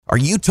Are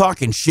you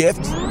talking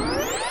shift?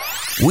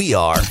 We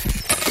are.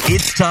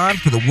 It's time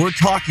for the We're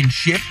Talking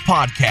Shift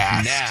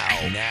podcast.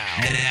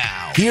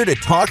 Now. Here to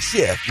talk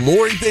shift,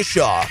 Lori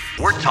Bischoff.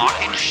 We're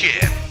Talking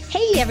Shift.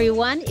 Hey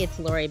everyone, it's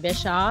Lori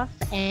Bischoff,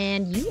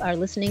 and you are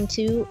listening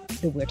to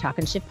the We're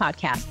Talking Shift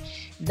podcast,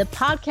 the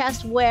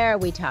podcast where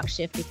we talk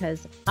shift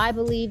because I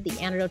believe the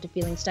antidote to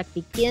feeling stuck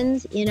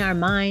begins in our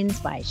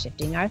minds by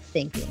shifting our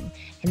thinking.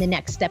 And the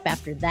next step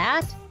after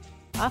that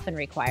often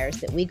requires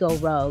that we go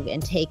rogue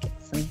and take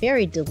some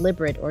very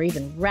deliberate or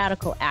even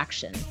radical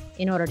action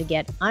in order to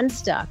get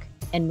unstuck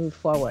and move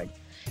forward.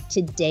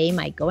 Today,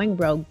 my going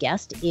rogue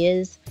guest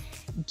is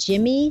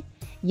Jimmy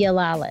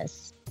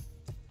Yalalis.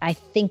 I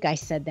think I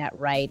said that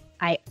right.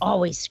 I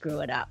always screw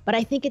it up, but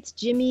I think it's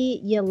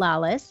Jimmy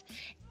Yalalis,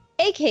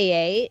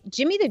 aka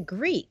Jimmy the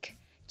Greek.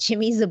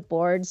 Jimmy's a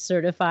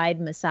board-certified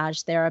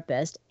massage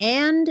therapist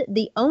and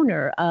the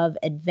owner of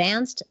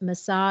Advanced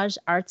Massage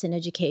Arts and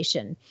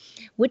Education,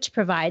 which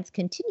provides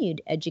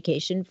continued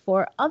education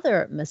for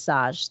other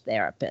massage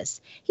therapists.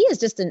 He is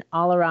just an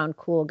all-around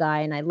cool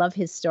guy, and I love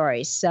his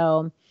story.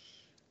 So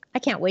I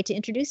can't wait to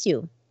introduce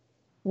you.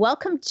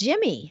 Welcome,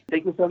 Jimmy.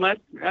 Thank you so much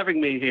for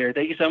having me here.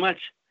 Thank you so much.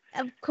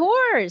 Of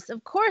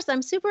course.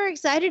 I'm super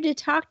excited to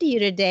talk to you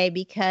today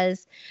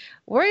because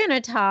we're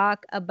going to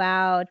talk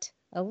about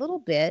a little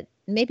bit,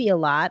 maybe a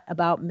lot,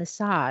 about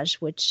massage,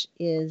 which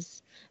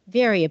is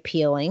very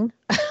appealing,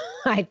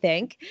 I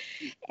think.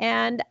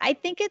 And I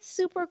think it's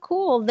super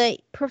cool that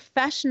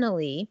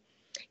professionally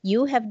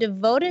you have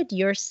devoted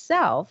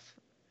yourself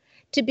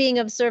to being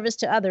of service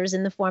to others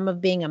in the form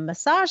of being a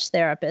massage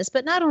therapist.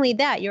 But not only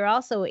that, you're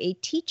also a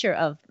teacher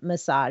of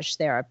massage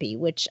therapy,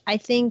 which I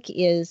think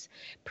is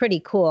pretty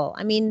cool.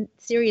 I mean,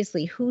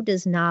 seriously, who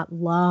does not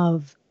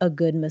love a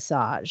good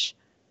massage?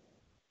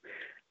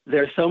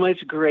 There's so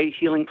much great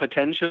healing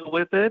potential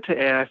with it,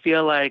 and I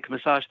feel like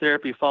massage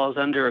therapy falls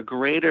under a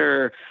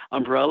greater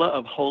umbrella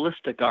of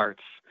holistic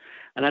arts.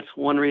 And that's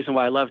one reason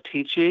why I love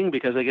teaching,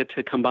 because I get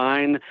to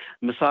combine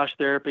massage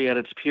therapy at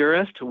its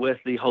purest with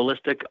the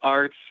holistic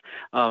arts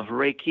of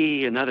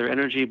Reiki and other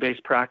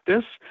energy-based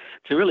practice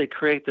to really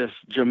create this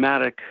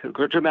dramatic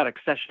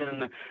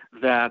session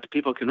that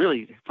people can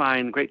really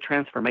find great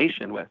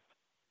transformation with.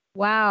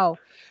 Wow.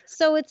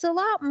 So it's a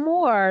lot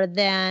more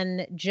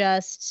than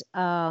just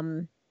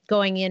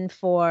going in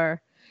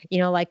for,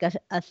 like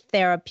a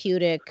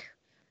therapeutic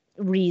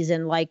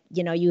reason, like,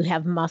 you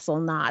have muscle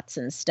knots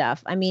and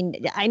stuff. I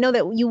mean, I know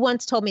that you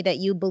once told me that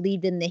you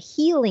believed in the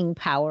healing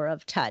power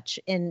of touch.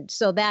 And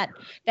so that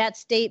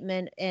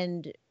statement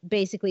and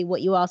basically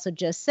what you also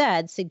just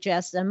said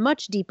suggests a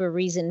much deeper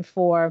reason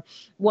for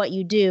what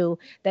you do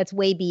that's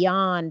way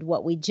beyond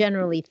what we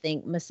generally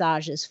think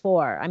massage is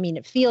for. I mean,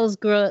 it feels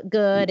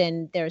good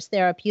and there's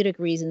therapeutic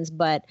reasons,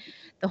 but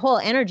the whole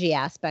energy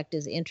aspect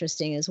is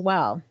interesting as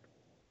well.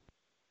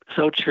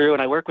 So true.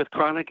 And I work with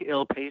chronic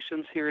ill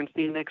patients here in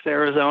Phoenix,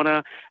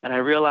 Arizona, and I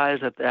realize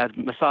that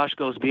massage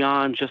goes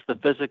beyond just the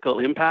physical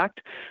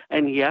impact.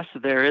 And yes,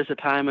 there is a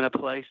time and a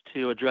place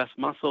to address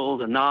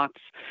muscles and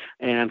knots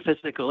and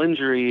physical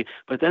injury,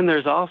 but then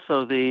there's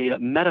also the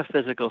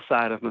metaphysical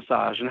side of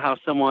massage and how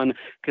someone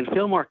can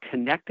feel more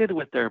connected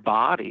with their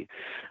body.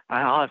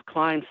 I'll have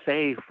clients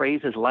say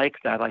phrases like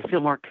that. I feel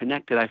more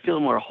connected. I feel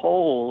more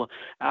whole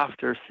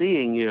after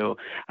seeing you.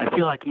 I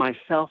feel like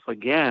myself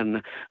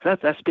again.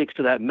 That speaks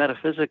to that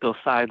metaphysical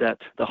side, that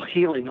the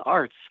healing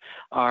arts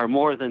are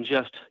more than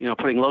just,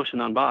 putting lotion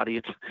on body.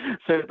 It's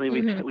certainly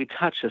we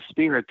touch a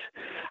spirit.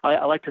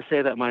 I like to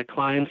say that my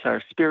clients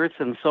are spirits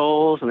and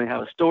souls, and they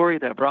have a story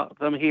that brought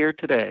them here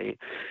today.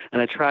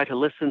 And I try to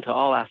listen to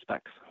all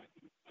aspects.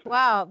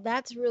 Wow,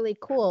 that's really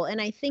cool.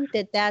 And I think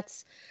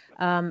that's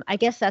I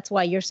guess that's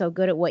why you're so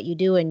good at what you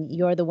do, and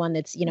you're the one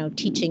that's,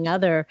 teaching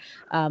other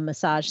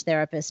massage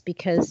therapists,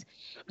 because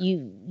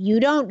you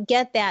don't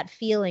get that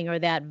feeling or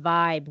that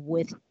vibe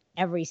with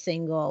every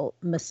single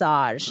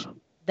massage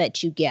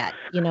that you get.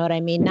 You know what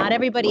I mean? Not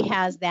everybody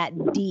has that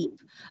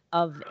deep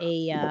of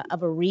a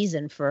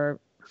reason for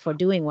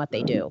doing what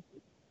they do.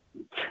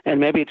 And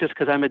maybe it's just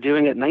because I'm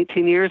doing it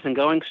 19 years and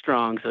going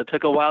strong, so it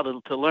took a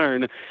while to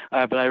learn.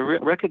 But I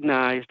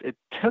recognized it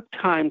took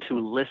time to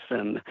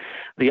listen.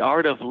 The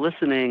art of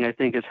listening, I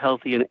think, is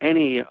healthy in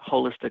any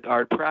holistic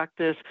art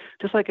practice,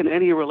 just like in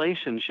any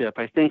relationship.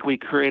 I think we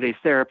create a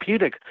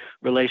therapeutic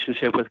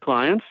relationship with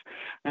clients.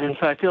 And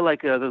so I feel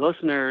like the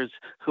listeners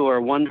who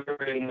are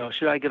wondering,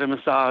 should I get a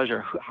massage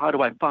or how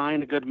do I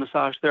find a good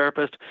massage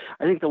therapist?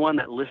 I think the one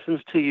that listens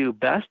to you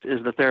best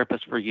is the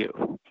therapist for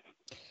you.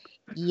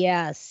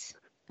 Yes,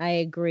 I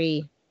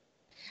agree.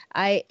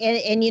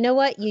 And you know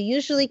what? You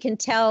usually can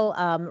tell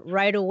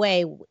right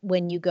away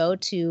when you go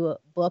to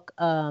book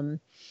a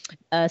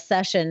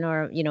session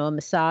or a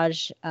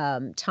massage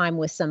time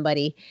with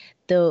somebody.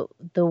 The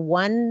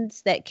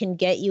ones that can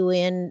get you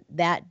in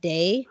that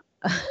day,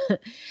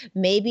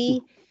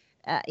 maybe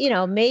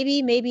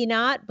maybe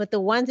not. But the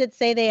ones that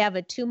say they have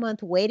a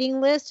 2-month waiting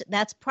list,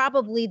 that's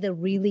probably the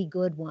really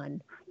good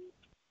one.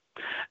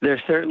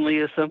 There certainly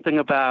is something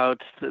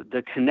about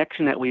the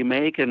connection that we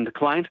make, and the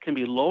clients can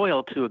be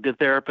loyal to a good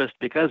therapist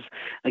because,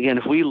 again,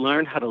 if we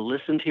learn how to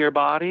listen to your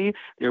body's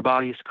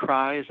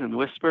cries and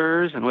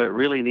whispers and what it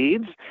really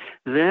needs,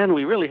 then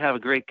we really have a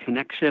great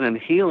connection, and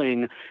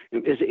healing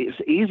is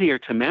easier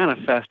to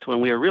manifest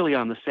when we are really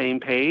on the same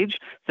page,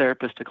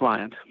 therapist to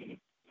client.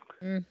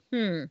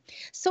 Hmm.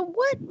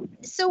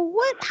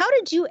 How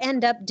did you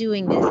end up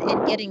doing this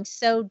and getting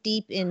so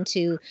deep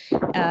into,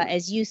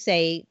 as you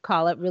say,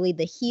 call it really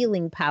the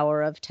healing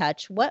power of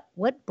touch? What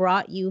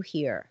brought you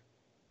here?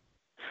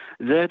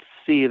 Let's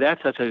see.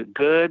 That's such a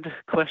good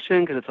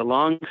question because it's a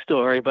long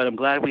story, but I'm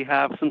glad we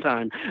have some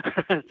time.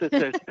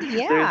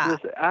 Yeah.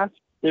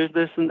 There's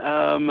this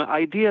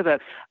idea that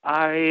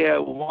I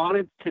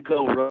wanted to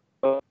go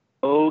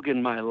rogue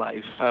in my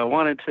life. I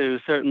wanted to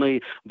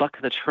certainly buck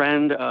the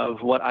trend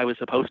of what I was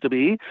supposed to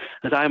be,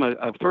 as I'm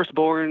a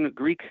firstborn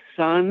Greek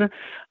son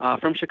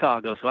from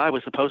Chicago. So I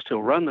was supposed to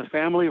run the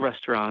family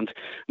restaurant.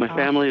 My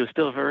family was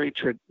still very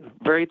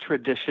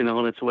traditional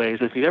in its ways.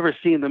 And if you've ever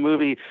seen the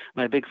movie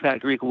My Big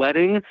Fat Greek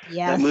Wedding,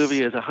 Yes. that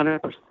movie is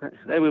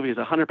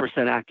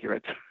 100%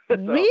 accurate.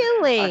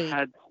 Really?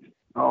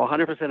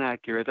 100%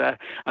 accurate.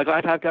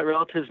 I've got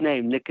relatives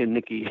named Nick and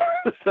Nikki.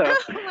 So, oh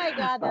my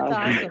God, that's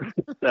awesome.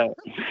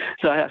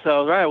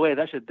 so right away,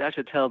 that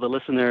should tell the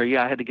listener,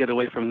 yeah, I had to get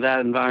away from that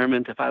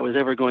environment if I was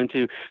ever going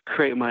to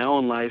create my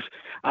own life.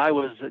 I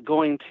was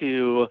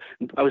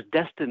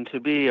destined to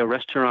be a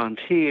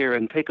restaurateur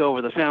and take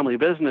over the family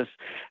business.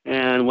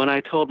 And when I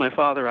told my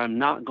father I'm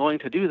not going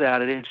to do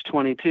that at age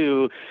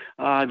 22,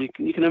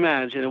 you can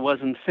imagine it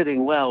wasn't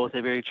sitting well with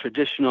a very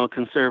traditional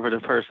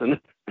conservative person.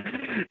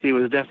 He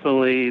was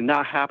definitely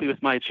not happy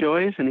with my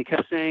choice, and he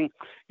kept saying,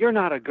 "You're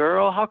not a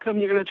girl. How come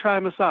you're going to try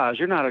massage?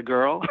 You're not a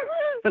girl."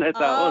 And I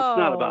thought, well, it's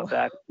not about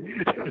that.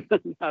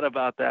 Not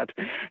about that.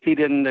 He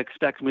didn't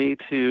expect me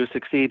to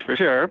succeed for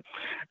sure.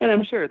 And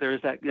I'm sure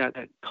there's that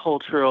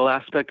cultural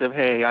aspect of,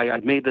 hey, I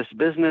made this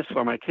business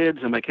for my kids,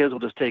 and my kids will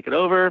just take it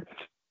over.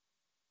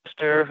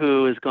 Sister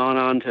who has gone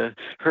on to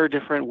her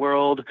different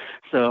world.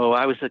 So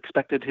I was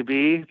expected to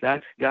be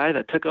that guy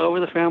that took over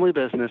the family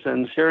business.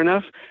 And sure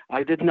enough,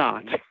 I did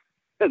not.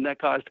 And that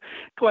caused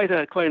quite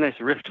a nice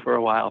rift for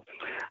a while.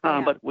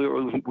 But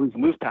we've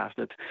moved past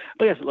it.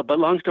 But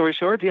long story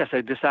short, yes,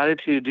 I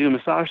decided to do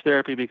massage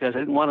therapy because I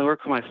didn't want to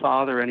work for my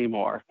father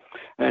anymore.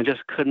 And I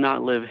just could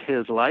not live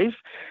his life.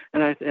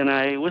 And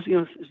I was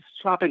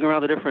shopping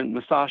around the different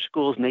massage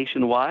schools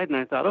nationwide, and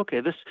I thought,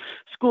 okay, this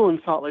school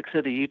in Salt Lake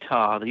City,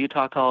 Utah, the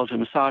Utah College of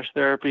Massage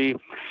Therapy,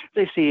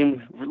 they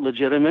seem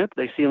legitimate.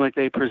 They seem like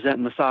they present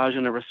massage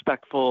in a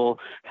respectful,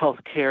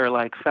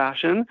 healthcare-like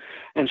fashion.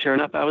 And sure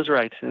enough, I was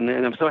right. And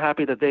I'm so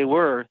happy that they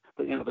were,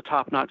 the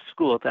top-notch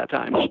school at that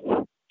time.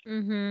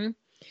 Mm-hmm.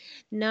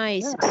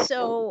 Nice. Yeah.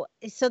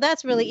 So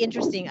that's really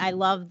interesting. I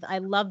love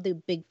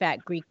the Big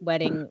Fat Greek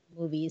Wedding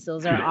movies.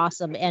 Those are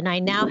awesome. And I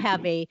now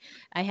have a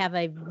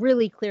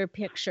really clear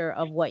picture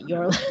of what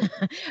your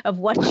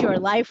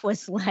life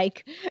was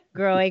like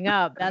growing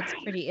up. That's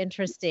pretty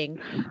interesting.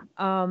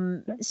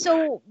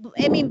 So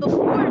I mean,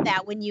 before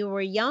that, when you were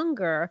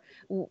younger,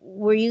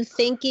 were you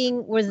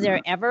thinking? Was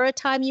there ever a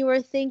time you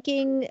were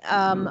thinking,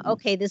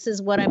 okay, this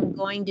is what I'm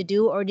going to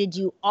do, or did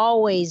you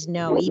always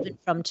know, even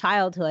from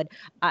childhood,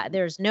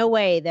 there's no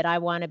way that I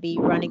want to be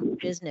running a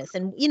business?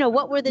 And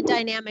what were the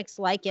dynamics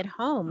like at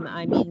home?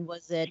 I mean,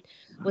 was it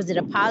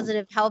a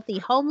positive, healthy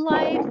home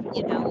life?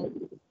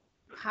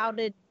 How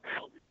did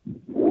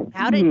you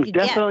definitely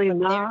get from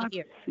not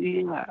there to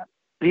here?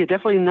 Yeah,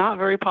 definitely not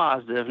very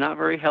positive, not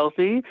very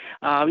healthy.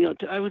 I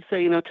would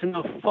say, to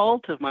no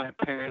fault of my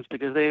parents,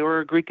 because they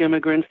were Greek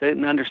immigrants. They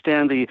didn't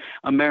understand the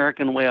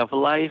American way of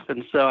life.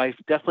 And so I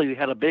definitely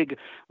had a big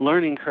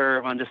learning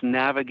curve on just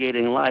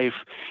navigating life.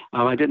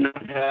 I did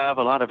not have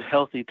a lot of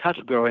healthy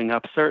touch growing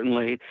up,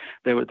 certainly.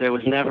 There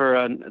was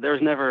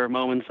never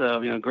moments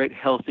of, great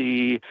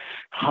healthy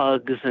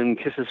hugs and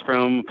kisses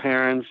from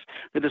parents.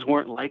 They just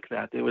weren't like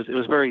that. It was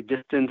very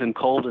distant and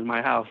cold in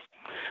my house.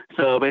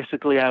 So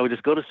basically, I would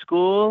just go to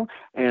school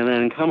and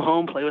then come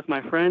home, play with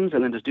my friends,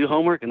 and then just do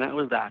homework, and that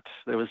was that.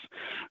 There was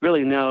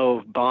really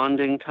no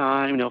bonding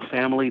time, no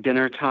family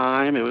dinner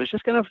time. It was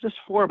just kind of just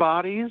four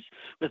bodies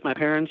with my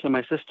parents and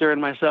my sister and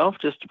myself,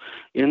 just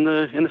in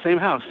the same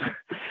house.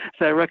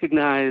 So I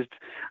recognized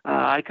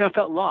I kind of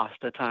felt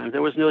lost at times.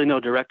 There was really no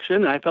direction,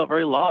 and I felt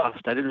very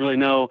lost. I didn't really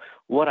know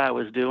what I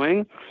was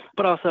doing,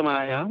 but also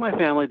my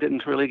family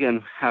didn't really,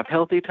 again, have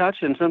healthy touch,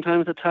 and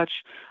sometimes the touch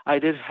I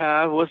did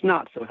have was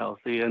not so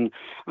healthy, and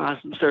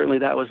certainly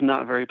that was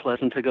not very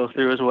pleasant to go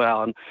through as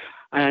well. And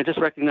I just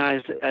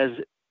recognized as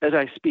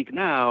I speak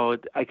now,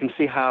 I can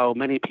see how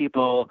many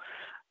people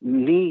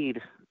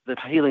need the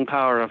healing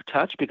power of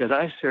touch, because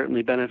I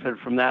certainly benefited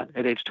from that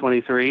at age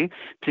 23,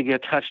 to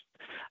get touched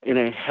in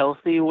a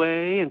healthy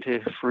way and to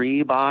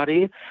free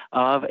body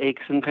of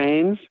aches and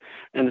pains,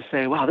 and to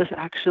say, wow, this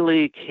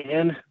actually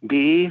can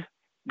be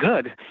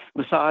good.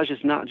 Massage is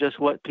not just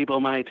what people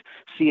might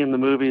see in the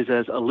movies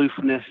as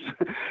aloofness.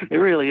 It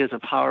really is a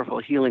powerful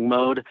healing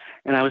mode.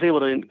 And I was able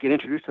to get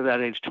introduced to that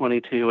at age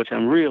 22, which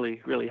I'm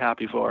really, really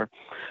happy for.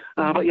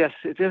 But yes,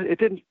 it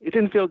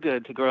didn't feel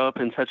good to grow up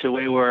in such a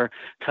way where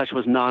touch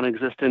was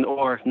non-existent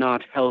or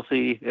not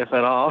healthy, if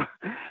at all.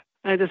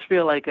 I just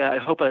feel like I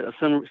hope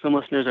some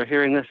listeners are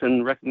hearing this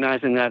and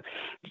recognizing that,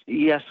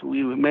 yes,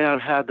 we may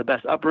not have had the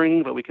best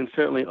upbringing, but we can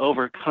certainly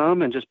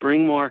overcome and just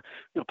bring more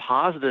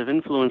positive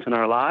influence in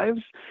our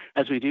lives.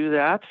 As we do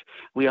that,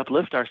 we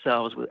uplift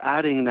ourselves with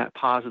adding that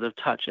positive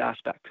touch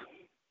aspect.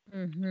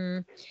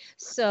 Mm-hmm.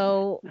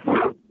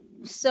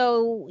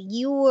 So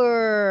you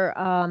were,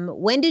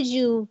 when did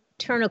you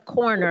turn a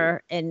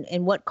corner and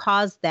what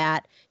caused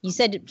that? You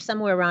said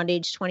somewhere around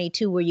age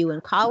 22. Were you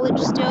in college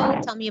still?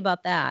 Tell me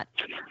about that.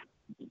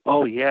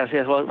 Oh, yes.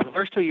 Well, the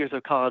first 2 years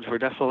of college were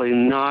definitely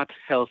not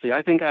healthy.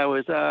 I think I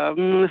was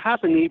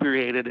half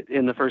inebriated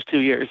in the first 2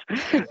 years.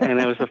 And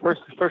it was the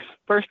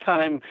first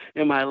time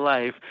in my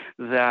life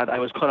that I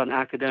was put on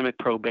academic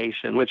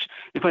probation, which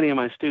if any of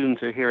my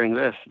students are hearing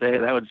this,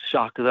 that would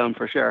shock them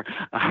for sure.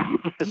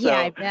 Yeah,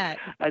 I bet.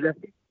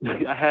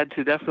 I had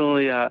to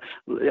definitely, at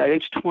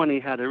age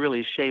 20, had to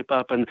really shape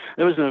up. And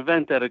there was an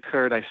event that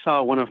occurred. I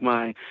saw one of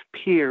my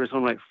peers,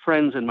 one of my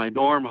friends in my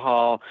dorm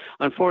hall,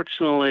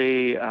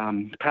 unfortunately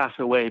pass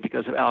away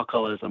because of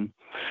alcoholism.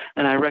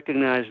 And I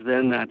recognized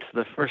then that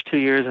the first 2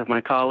 years of my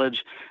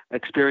college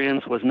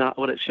experience was not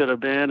what it should have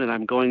been, and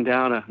I'm going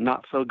down a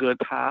not so good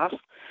path.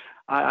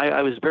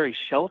 I was very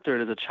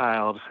sheltered as a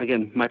child.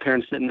 Again, my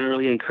parents didn't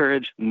really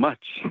encourage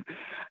much.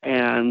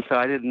 And so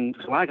when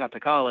I got to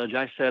college,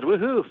 I said,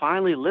 woohoo,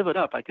 finally live it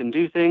up. I can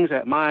do things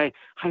that my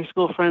high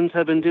school friends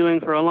have been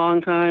doing for a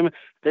long time.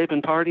 They've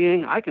been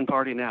partying. I can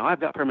party now. I've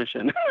got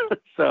permission.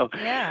 So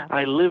yeah.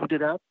 I lived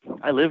it up.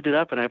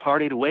 And I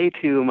partied way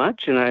too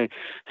much, and I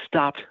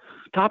stopped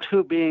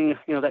being,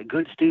 that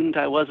good student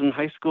I was in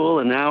high school,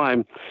 and now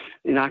I'm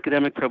in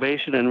academic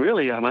probation, and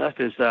really my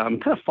life is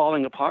kind of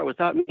falling apart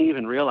without me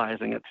even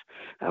realizing it.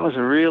 That was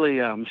a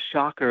really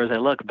shocker as I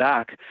look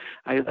back.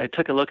 I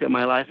took a look at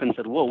my life and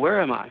said, whoa,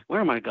 where am I?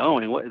 Where am I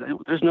going?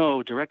 There's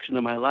no direction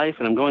in my life,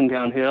 and I'm going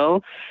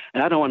downhill,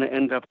 and I don't want to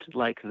end up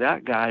like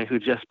that guy who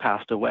just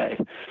passed away.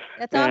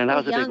 That's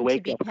awfully young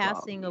to be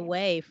passing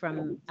away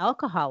from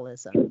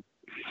alcoholism.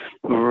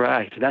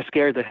 Right. That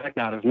scared the heck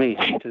out of me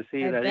to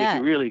see that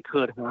it really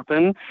could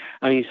happen.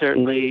 I mean,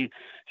 certainly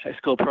high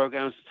school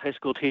programs, high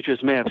school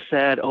teachers may have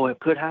said, oh, it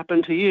could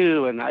happen to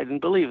you. And I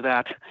didn't believe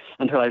that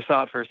until I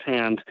saw it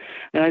firsthand.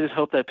 And I just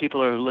hope that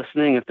people are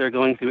listening, if they're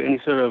going through any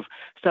sort of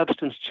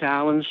substance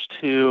challenge,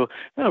 to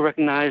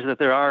recognize that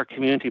there are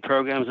community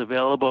programs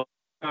available.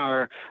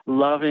 Are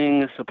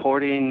loving,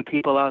 supporting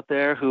people out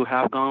there who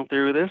have gone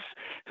through this,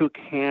 who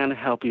can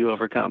help you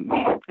overcome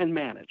and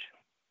manage.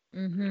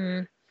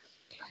 Mm-hmm.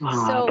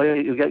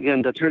 But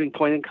again, the turning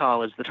point in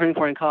college. The turning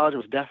point in college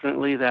was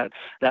definitely that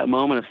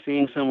moment of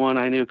seeing someone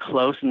I knew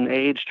close in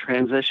age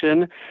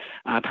transition,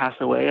 pass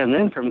away, and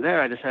then from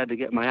there I just had to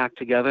get my act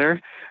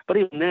together. But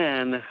even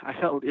then, I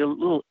felt a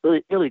little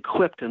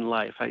ill-equipped in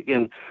life.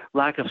 Again,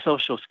 lack of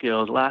social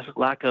skills,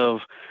 lack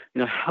of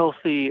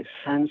healthy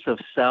sense of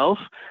self.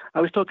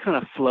 I was still kind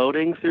of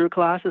floating through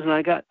classes,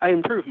 and I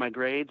improved my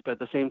grades, but at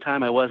the same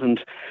time I wasn't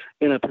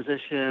in a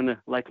position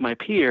like my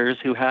peers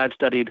who had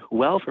studied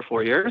well for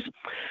 4 years.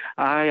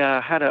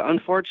 I had an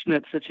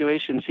unfortunate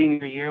situation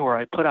senior year where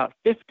I put out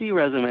 50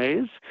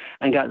 resumes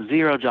and got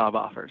 0 job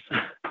offers.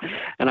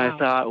 And wow. I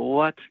thought,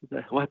 what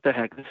the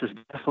heck? This is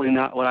definitely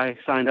not what I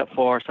signed up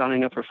for,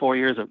 signing up for 4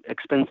 years of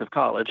expensive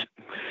college.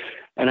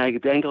 And I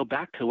then go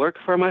back to work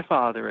for my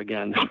father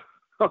again.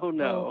 Oh,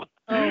 no.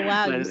 Oh,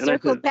 wow. You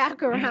circled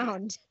back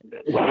around.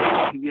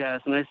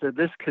 Yes. And I said,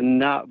 this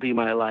cannot be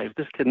my life.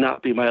 This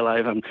cannot be my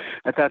life. I'm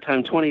at that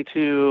time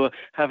 22,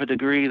 have a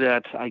degree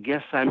that I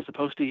guess I'm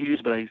supposed to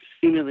use, but I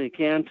seemingly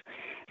can't.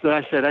 So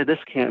I said, this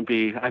can't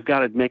be. I've got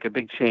to make a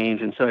big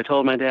change. And so I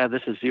told my dad,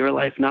 this is your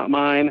life, not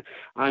mine.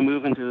 I'm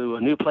moving to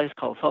a new place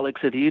called Salt Lake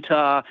City,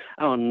 Utah.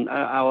 I don't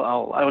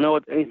know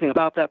anything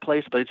about that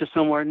place, but it's just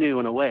somewhere new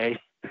in a way.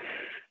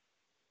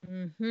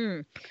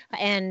 Mm-hmm.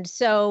 And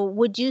so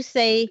would you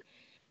say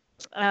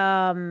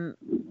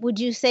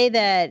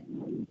that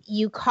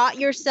you caught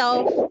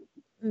yourself,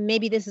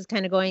 maybe this is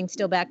kind of going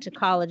still back to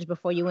college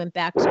before you went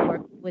back to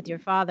work with your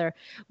father,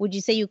 would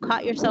you say you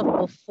caught yourself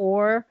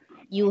before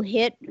you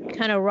hit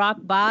kind of rock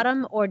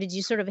bottom, or did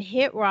you sort of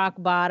hit rock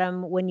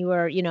bottom when you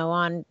were,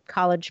 on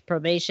college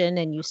probation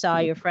and you saw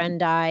your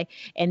friend die,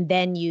 and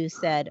then you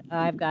said,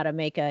 I've got to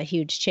make a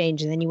huge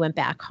change, and then you went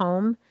back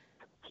home?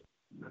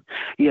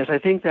 Yes, I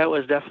think that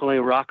was definitely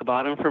rock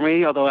bottom for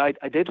me, although I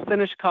did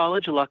finish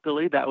college,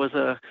 luckily. That was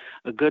a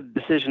good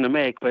decision to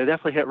make, but I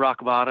definitely hit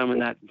rock bottom in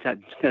that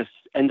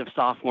end of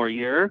sophomore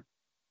year.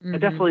 Mm-hmm. I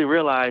definitely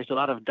realized a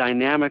lot of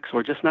dynamics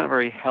were just not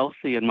very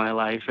healthy in my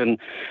life, and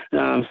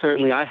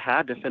certainly I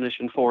had to finish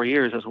in 4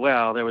 years as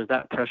well. There was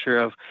that pressure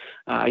of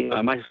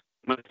my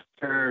my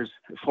sister's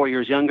 4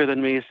 years younger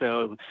than me,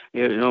 so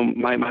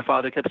my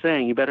father kept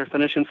saying, "You better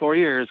finish in 4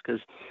 years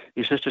because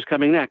your sister's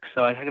coming next."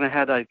 So I kind of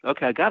had like,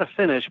 okay, I got to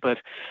finish, but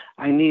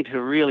I need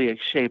to really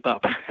shape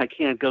up. I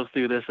can't go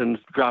through this and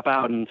drop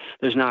out, and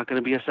there's not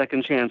going to be a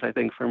second chance, I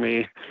think, for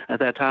me. At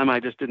that time, I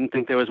just didn't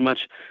think there was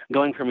much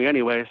going for me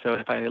anyway. So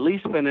if I at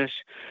least finish,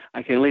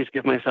 I can at least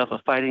give myself a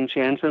fighting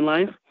chance in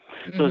life.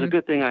 Mm-hmm. So it was a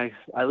good thing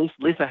at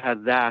least I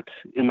had that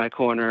in my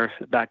corner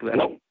back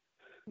then.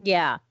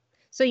 Yeah.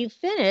 So you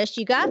finished,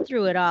 you got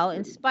through it all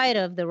in spite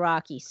of the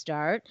rocky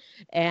start,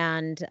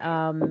 and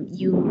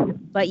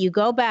but you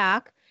go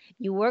back,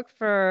 you work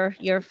for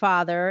your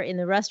father in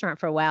the restaurant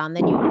for a while, and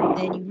then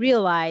you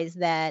realize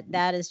that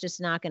is just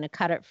not going to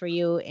cut it for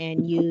you,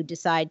 and you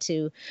decide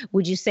to,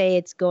 would you say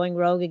it's going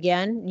rogue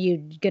again? You're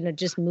going to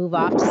just move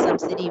off to some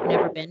city you've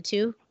never been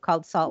to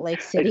called Salt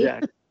Lake City?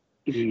 Exactly.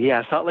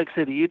 Yeah, Salt Lake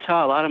City,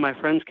 Utah. A lot of my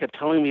friends kept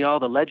telling me all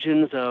the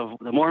legends of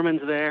the Mormons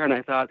there, and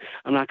I thought,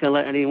 I'm not going to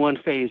let anyone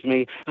faze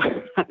me.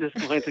 I'm just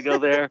going to go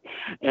there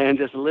and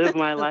just live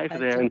my life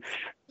there.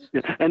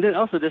 And then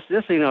also just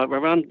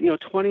around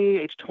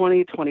age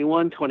 20,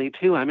 21,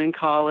 22, I'm in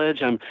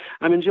college. I'm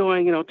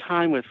enjoying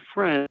time with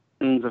friends,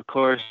 of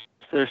course.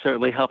 They're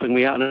certainly helping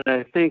me out. And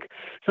I think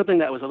something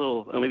that was a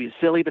little maybe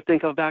silly to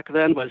think of back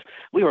then was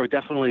we were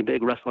definitely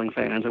big wrestling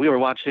fans. And we were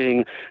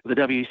watching the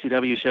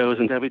WCW shows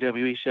and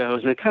WWE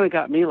shows. And it kind of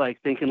got me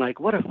thinking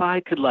what if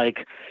I could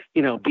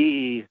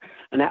be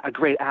a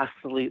great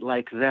athlete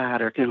like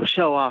that, or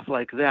show off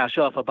like that,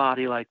 show off a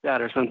body like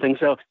that or something.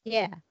 So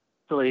yeah,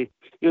 actually,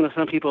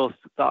 some people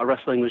thought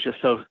wrestling was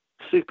just so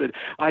stupid.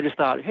 I just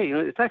thought, hey,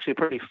 it's actually a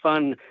pretty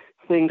fun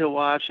thing to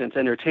watch, and it's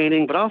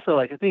entertaining, but also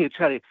I think it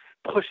try to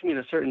push me in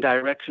a certain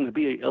direction to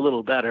be a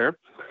little better.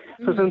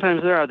 So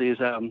sometimes there are these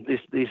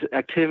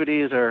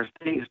activities or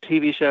things,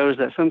 TV shows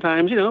that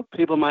sometimes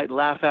people might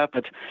laugh at,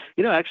 but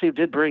actually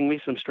did bring me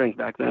some strength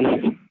back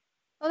then.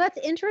 Well, that's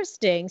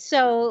interesting.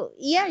 So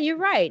yeah, you're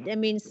right. I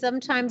mean,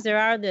 sometimes there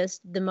are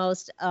the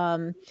most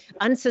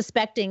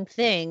unsuspecting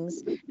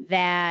things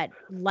that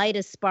light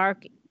a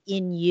spark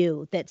in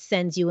you that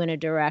sends you in a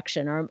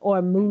direction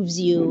or moves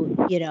you,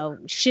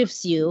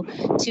 shifts you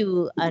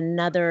to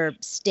another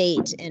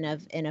state in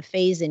a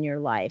phase in your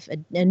life,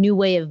 a new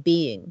way of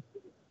being.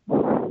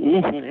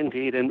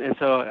 Indeed. And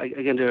so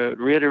again, to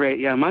reiterate,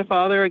 my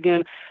father,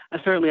 again,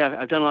 I've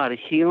done a lot of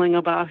healing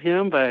about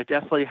him, but I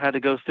definitely had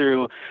to go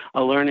through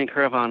a learning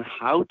curve on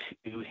how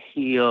to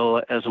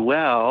heal as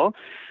well.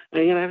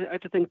 And I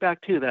have to think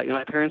back too that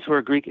my parents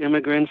were Greek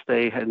immigrants.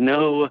 They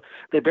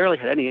barely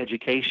had any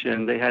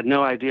education. They had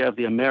no idea of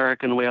the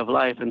American way of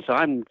life, and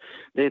so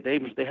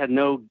they had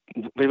no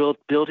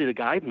ability to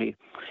guide me.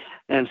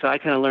 And so I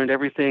kind of learned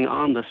everything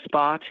on the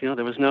spot.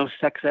 There was no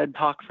sex ed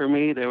talk for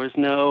me. There was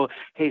no,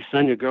 hey,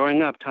 son, you're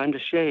growing up, time to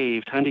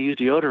shave, time to use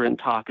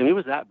deodorant talk. And it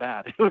was that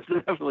bad. It was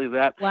definitely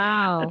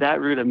that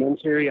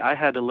rudimentary. I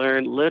had to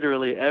learn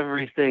literally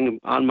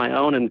everything on my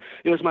own. And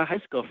it was my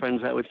high school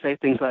friends that would say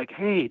things like,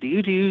 hey, do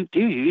you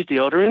use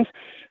deodorant?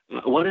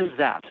 What is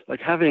that?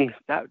 Having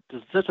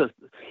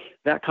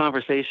that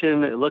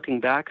conversation,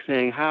 looking back,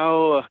 saying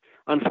how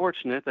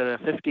unfortunate that a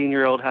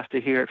 15-year-old has to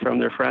hear it from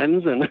their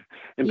friends and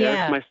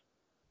embarrass my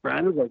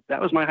friends.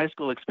 That was my high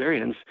school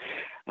experience.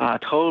 I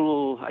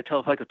tell a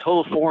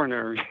total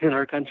foreigner in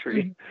our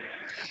country.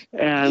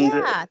 And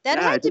that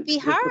had to be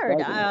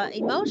hard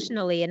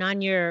emotionally and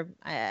on your,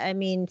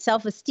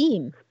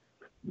 self-esteem.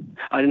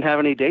 I didn't have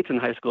any dates in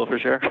high school for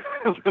sure.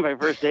 My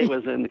first date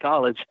was in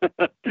college.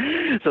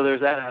 So there's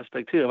that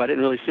aspect too. I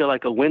didn't really feel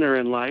like a winner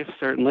in life,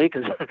 certainly,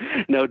 because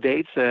no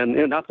dates, and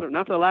not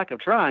the lack of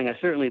trying. I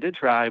certainly did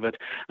try, but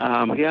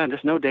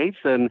just no dates.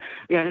 And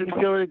I didn't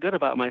feel really good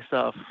about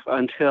myself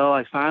until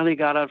I finally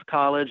got out of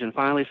college and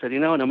finally said,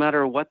 no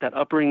matter what that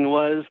upbringing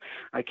was,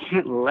 I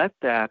can't let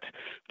that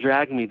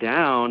drag me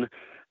down.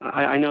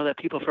 I know that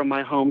people from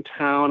my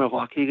hometown of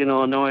Waukegan,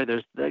 Illinois,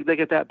 they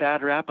get that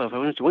bad rap of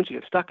once you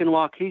get stuck in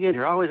Waukegan,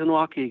 you're always in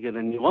Waukegan,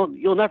 and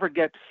you'll never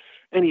get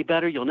any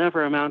better. You'll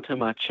never amount to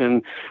much.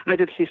 And I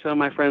did see some of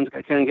my friends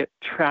kind of get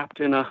trapped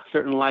in a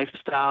certain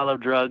lifestyle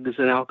of drugs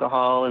and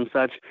alcohol and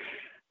such.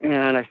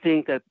 And I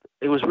think that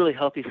it was really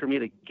healthy for me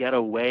to get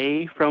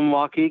away from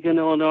Waukegan,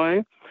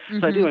 Illinois.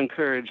 Mm-hmm. So I do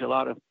encourage a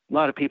lot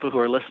of people who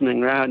are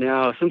listening right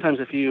now. Sometimes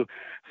if you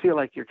feel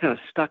like you're kind of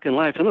stuck in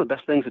life, some of the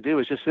best things to do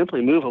is just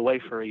simply move away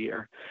for a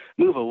year.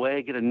 Move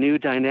away, get a new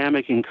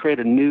dynamic, and create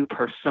a new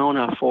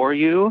persona for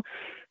you.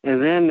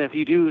 And then if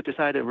you do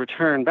decide to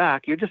return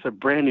back, you're just a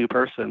brand new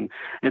person,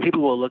 and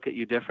people will look at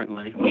you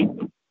differently.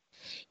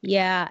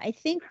 Yeah, I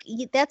think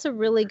that's a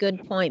really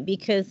good point,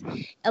 because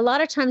a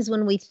lot of times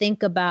when we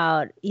think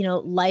about,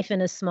 life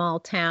in a small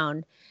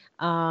town,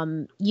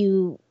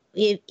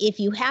 if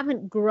you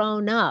haven't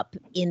grown up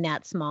in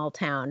that small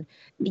town,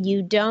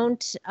 you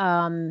don't,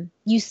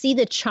 you see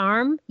the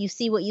charm, you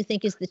see what you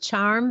think is the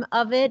charm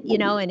of it,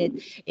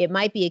 and it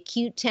might be a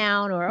cute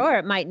town or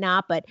it might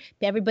not, but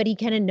everybody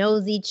kind of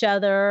knows each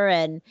other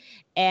and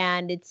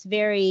it's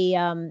very,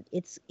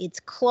 it's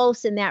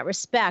close in that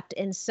respect.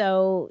 And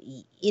so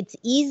it's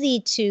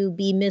easy to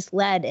be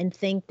misled and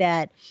think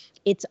that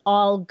it's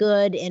all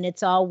good and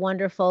it's all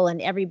wonderful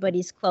and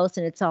everybody's close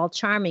and it's all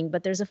charming.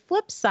 But there's a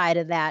flip side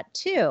of that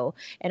too.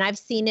 And I've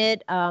seen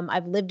it.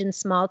 I've lived in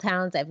small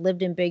towns. I've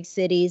lived in big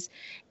cities.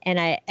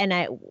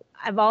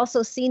 I've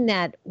also seen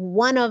that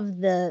one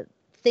of the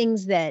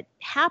things that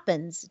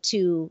happens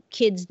to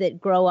kids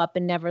that grow up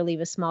and never leave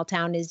a small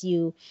town is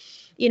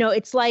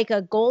it's like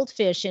a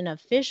goldfish in a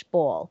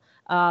fishbowl.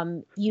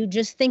 You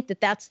just think that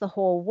that's the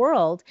whole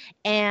world,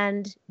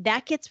 and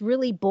that gets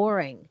really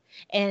boring.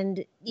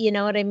 And you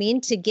know what I mean?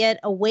 To get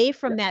away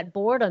from that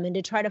boredom and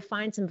to try to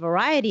find some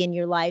variety in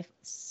your life,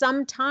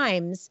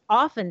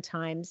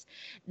 oftentimes,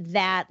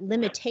 that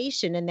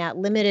limitation and that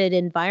limited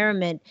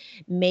environment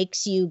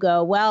makes you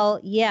go, well,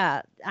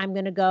 yeah, I'm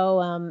going to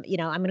go, I'm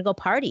going to go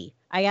party.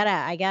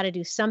 I gotta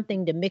do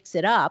something to mix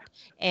it up.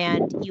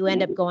 And you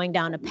end up going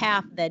down a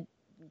path that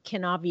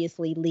can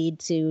obviously lead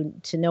to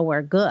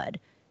nowhere good.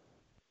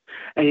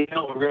 And you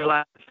don't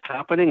realize it's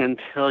happening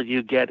until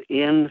you get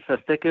in the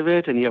thick of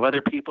it and you have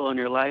other people in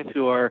your life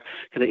who are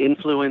kind of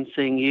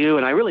influencing you.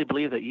 And I really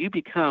believe that you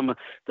become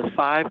the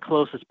 5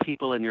 closest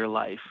people in your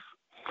life.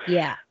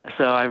 Yeah.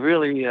 So I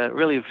really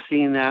have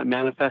seen that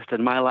manifest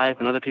in my life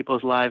and other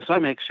people's lives. So I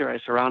make sure I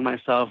surround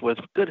myself with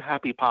good,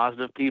 happy,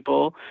 positive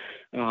people.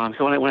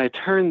 So when I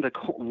turned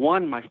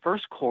my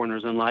first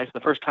corners in life, the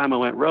first time I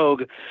went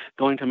rogue,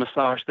 going to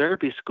massage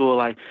therapy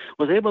school, I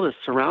was able to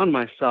surround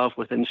myself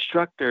with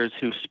instructors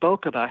who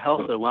spoke about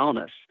health and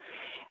wellness.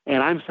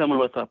 And I'm someone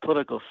with a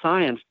political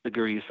science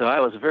degree, so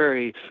I was a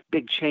very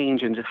big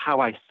change in just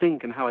how I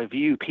think and how I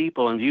view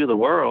people and view the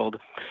world.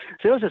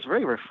 So it was just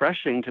very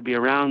refreshing to be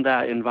around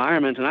that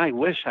environment, and I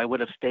wish I would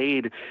have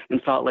stayed in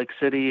Salt Lake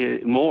City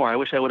more. I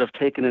wish I would have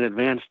taken an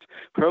advanced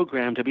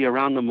program to be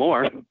around them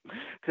more,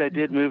 because I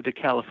did move to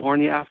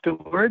California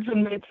afterwards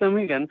and made some,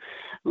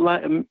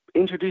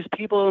 introduce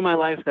people in my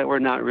life that were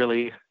not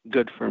really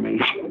good for me.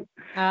 So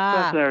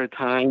that's another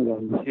time.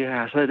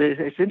 So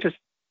it's interesting.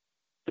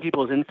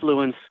 People's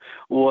influence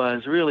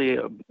was really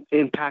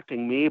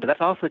impacting me, but that's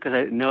also because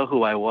I didn't know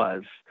who I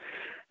was.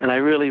 And I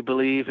really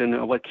believe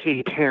in what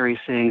Katy Perry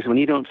sings, when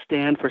you don't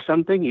stand for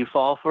something, you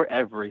fall for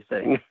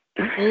everything.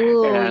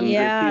 Ooh,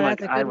 yeah,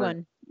 that's a good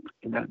one.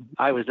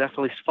 I was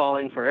definitely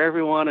falling for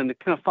everyone and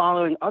kind of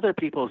following other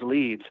people's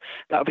leads.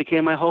 That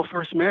became my whole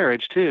first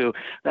marriage, too.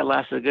 That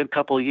lasted a good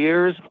couple of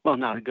years. Well,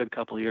 not a good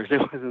couple of years. It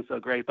wasn't so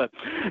great, but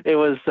it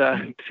was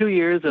 2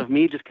 years of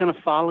me just kind of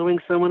following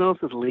someone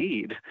else's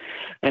lead.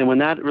 And when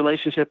that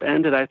relationship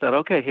ended, I thought,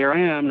 okay, here I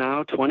am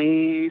now,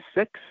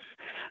 26,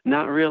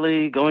 not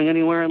really going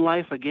anywhere in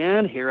life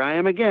again. Here I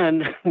am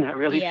again, not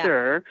really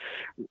sure.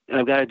 And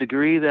I've got a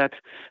degree that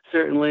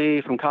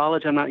certainly from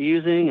college I'm not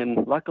using,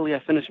 and luckily I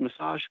finished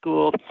massage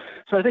school.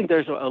 So I think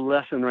there's a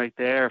lesson right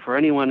there for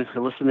anyone who's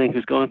listening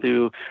who's going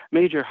through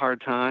major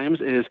hard times,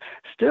 is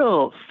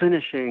still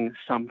finishing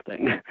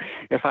something.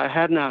 If I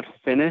had not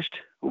finished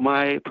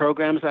my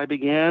programs I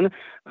began,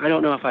 I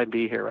don't know if I'd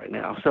be here right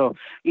now. So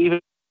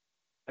even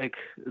like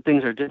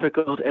things are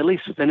difficult, at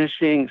least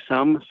finishing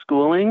some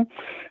schooling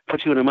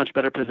puts you in a much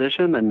better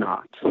position than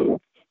not.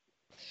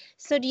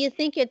 So do you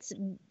think it's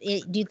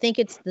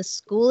the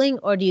schooling,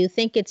 or do you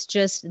think it's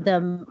just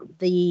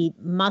the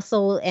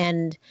muscle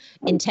and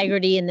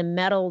integrity and the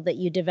mettle that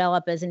you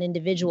develop as an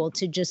individual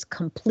to just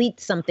complete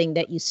something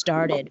that you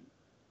started?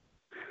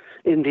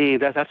 Indeed,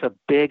 that's a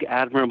big,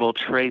 admirable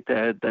trait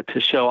that to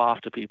show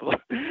off to people,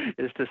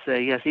 is to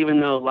say, yes,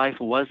 even though life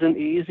wasn't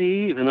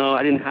easy, even though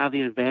I didn't have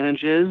the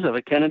advantages of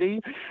a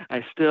Kennedy,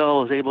 I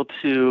still was able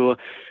to,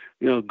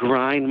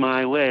 grind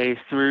my way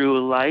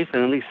through life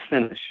and at least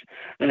finish.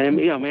 And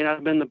may not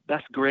have been the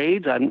best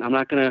grades. I'm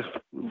not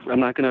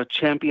gonna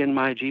champion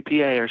my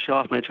GPA or show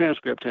off my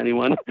transcript to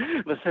anyone,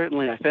 but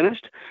certainly I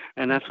finished,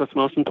 and that's what's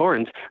most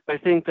important. But I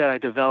think that I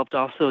developed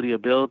also the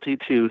ability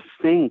to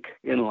think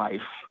in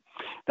life.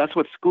 That's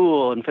what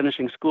school and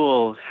finishing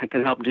school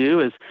can help do,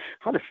 is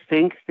how to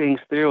think things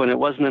through. And it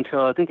wasn't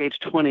until I think age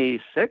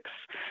 26,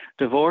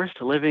 divorced,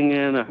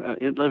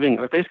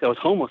 basically I was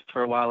homeless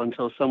for a while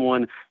until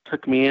someone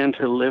took me in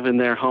to live in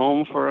their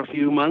home for a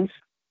few months.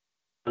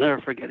 I'll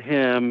never forget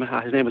him.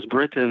 His name was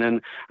Britton,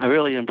 and I'm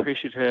really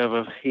appreciative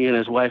of he and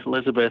his wife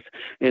Elizabeth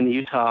in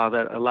Utah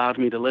that allowed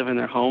me to live in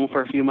their home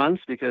for a few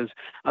months, because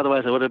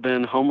otherwise I would have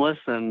been homeless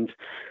and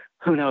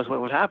who knows what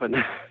would happen.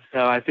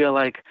 So I feel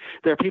like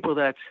there are people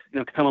that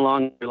come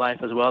along in your life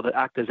as well that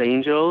act as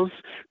angels.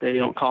 They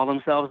don't call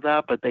themselves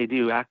that, but they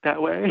do act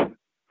that way.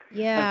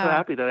 Yeah. I'm so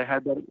happy that I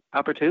had that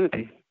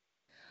opportunity.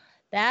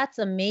 That's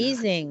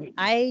amazing.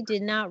 I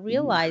did not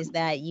realize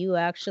that you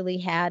actually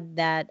had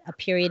a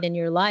period in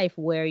your life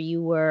where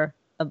you were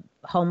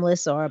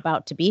homeless or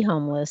about to be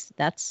homeless.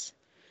 That's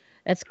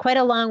quite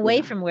a long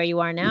way from where you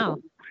are now.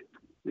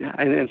 Yeah,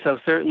 and so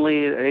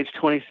certainly at age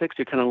 26,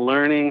 you're kind of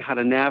learning how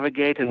to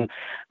navigate in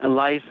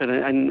life,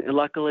 and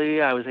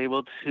luckily I was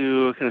able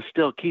to kind of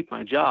still keep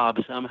my job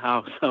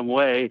somehow, some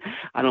way.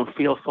 I don't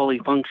feel fully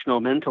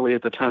functional mentally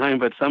at the time,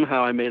 but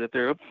somehow I made it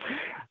through.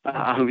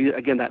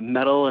 Again, that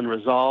mettle and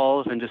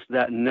resolve and just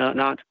that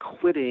not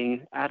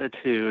quitting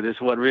attitude is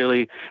what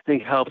really, I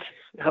think, helped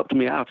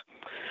me out.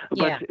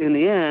 Yeah. But in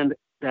the end,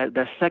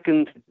 that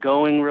second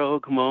going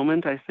rogue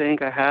moment I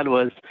think I had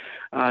was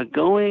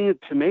going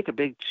to make a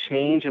big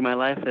change in my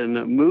life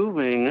and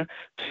moving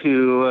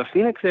to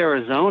Phoenix,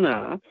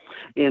 Arizona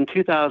in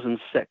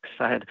 2006.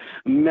 I had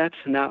met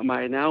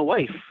my now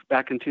wife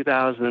back in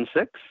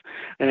 2006,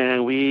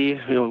 and we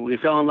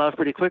fell in love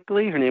pretty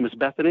quickly. Her name is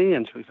Bethany,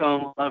 and we fell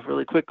in love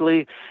really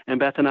quickly. And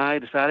Beth and I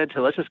decided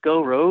let's just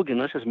go rogue and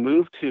let's just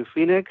move to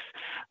Phoenix.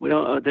 We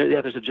don't.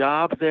 There's a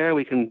job there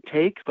we can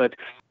take, but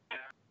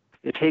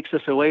it takes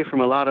us away from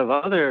a lot of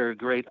other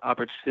great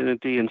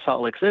opportunity in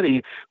Salt Lake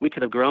City. We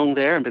could have grown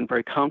there and been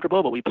very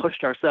comfortable, but we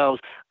pushed ourselves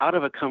out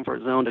of a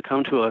comfort zone to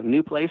come to a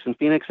new place in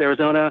Phoenix,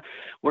 Arizona,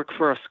 work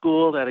for a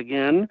school that,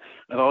 again,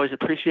 I've always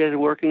appreciated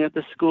working at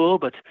this school,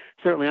 but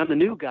certainly I'm the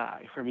new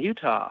guy from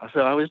Utah.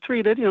 So I was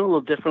treated, a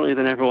little differently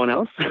than everyone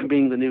else,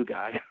 being the new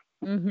guy.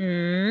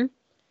 Mm-hmm.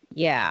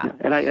 Yeah.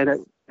 And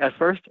at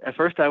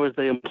first I was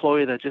the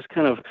employee that just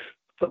kind of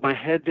put my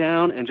head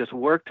down and just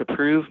work to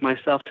prove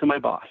myself to my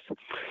boss.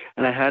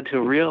 And I had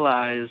to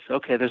realize,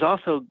 okay, there's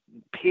also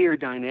peer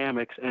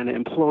dynamics and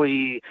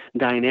employee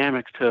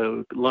dynamics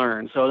to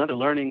learn. So another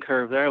learning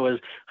curve there was,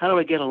 how do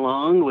I get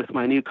along with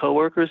my new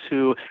coworkers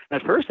who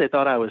at first they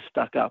thought I was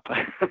stuck up.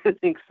 I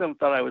think some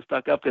thought I was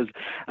stuck up because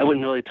I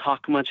wouldn't really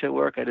talk much at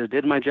work. I just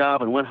did my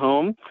job and went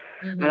home.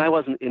 Mm-hmm. And I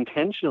wasn't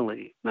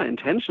not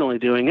intentionally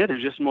doing it.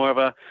 It's just more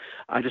of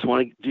I just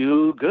want to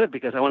do good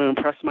because I want to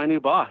impress my new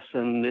boss.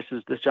 And this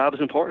job is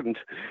important.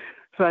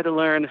 So I had to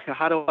learn,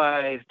 how do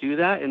I do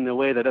that in a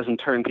way that doesn't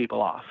turn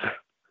people off?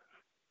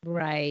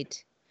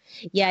 Right.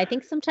 Yeah, I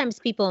think sometimes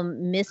people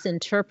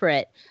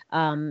misinterpret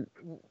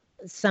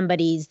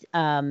somebody's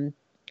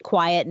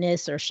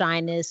quietness or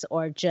shyness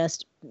or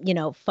just,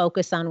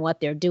 focus on what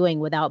they're doing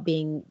without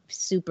being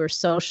super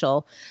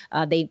social.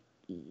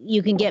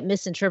 You can get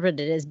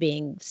misinterpreted as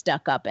being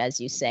stuck up, as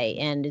you say,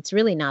 and it's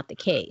really not the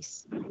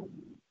case.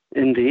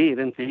 Indeed.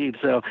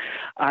 So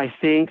I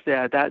think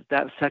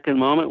that second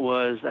moment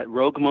that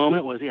rogue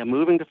moment was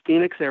moving to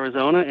Phoenix,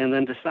 Arizona, and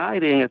then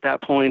deciding at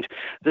that point,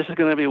 this is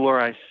going to be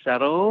where I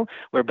settle,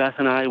 where Beth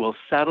and I will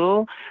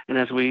settle. And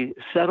as we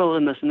settle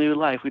in this new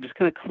life, we just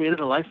kind of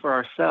created a life for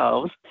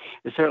ourselves.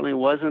 It certainly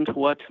wasn't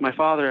what my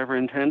father ever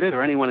intended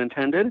or anyone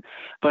intended,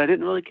 but I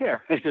didn't really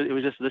care. It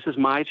was just, this is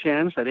my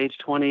chance at age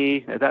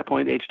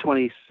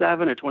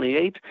 27 or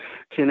 28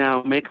 to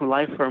now make a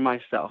life for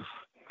myself.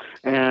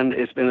 And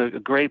it's been a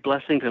great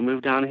blessing to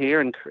move down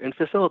here and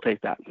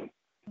facilitate that.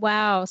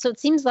 Wow. So it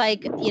seems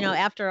like,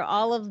 after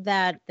all of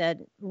that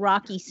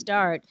rocky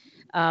start,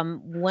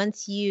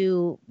 once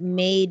you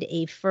made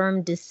a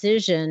firm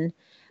decision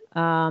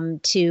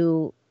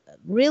to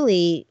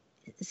really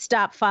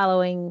stop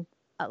following,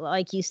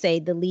 like you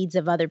say, the leads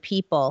of other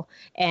people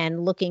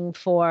and looking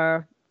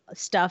for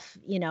stuff,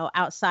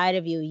 outside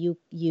of you,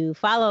 you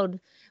followed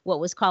what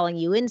was calling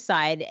you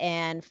inside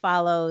and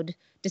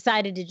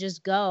decided to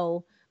just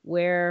go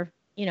where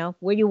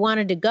you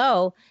wanted to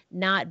go,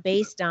 not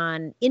based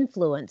on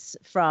influence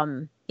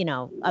from,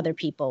 other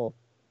people.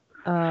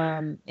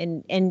 And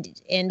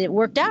it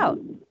worked out.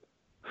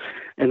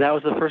 And that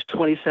was the first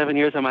 27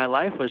 years of my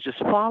life, was just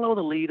follow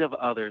the lead of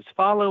others.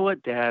 Follow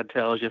what dad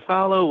tells you.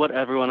 Follow what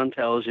everyone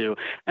tells you.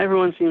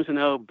 Everyone seems to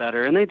know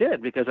better. And they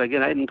did, because,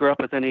 again, I didn't grow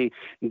up with any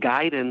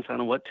guidance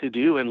on what to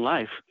do in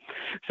life.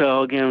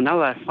 So, again, now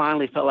that I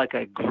finally felt like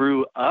I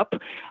grew up,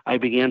 I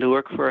began to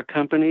work for a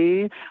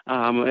company.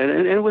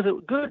 And it was a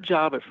good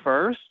job at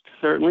first,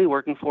 certainly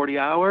working 40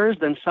 hours.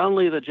 Then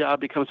suddenly the job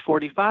becomes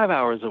 45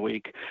 hours a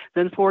week,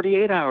 then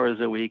 48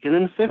 hours a week, and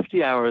then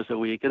 50 hours a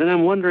week. And then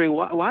I'm wondering,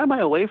 why am I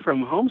away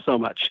from home so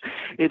much?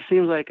 It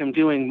seems like I'm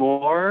doing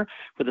more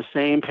for the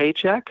same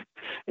paycheck,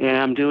 and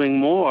I'm doing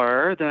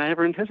more than I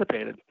ever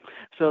anticipated.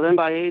 So then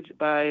by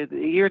the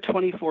year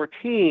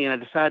 2014, I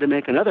decided to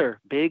make another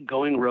big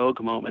going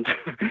rogue moment.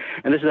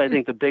 And this is, I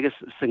think, the biggest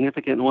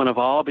significant one of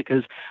all,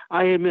 because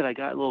I admit I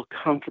got a little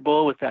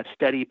comfortable with that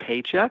steady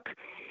paycheck.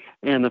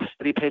 And the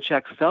steady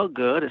paycheck felt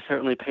good. It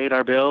certainly paid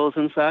our bills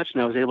and such.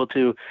 And I was able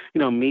to,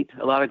 meet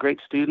a lot of great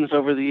students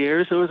over the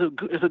years. So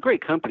it was a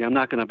great company. I'm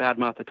not going to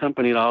badmouth the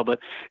company at all, but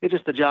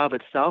the job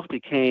itself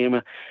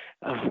became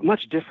a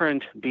much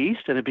different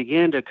beast, and it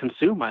began to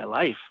consume my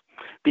life.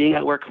 Being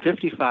at work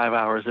 55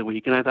 hours a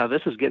week, and I thought,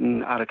 this is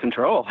getting out of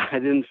control. I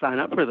didn't sign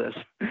up for this.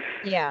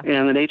 Yeah.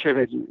 And the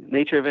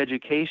nature of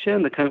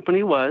education, the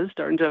company was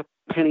starting to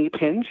penny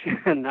pinch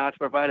and not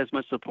provide as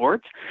much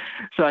support.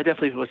 So I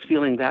definitely was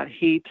feeling that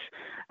heat.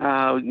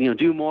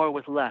 Do more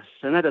with less,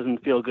 and that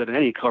doesn't feel good in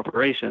any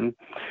corporation.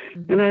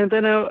 Mm-hmm. And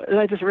then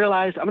I just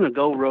realized I'm going to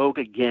go rogue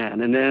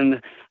again. And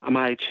then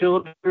my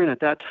children at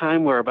that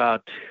time were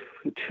about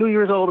 2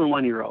 years old and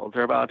 1 year old.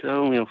 They're about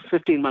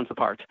 15 months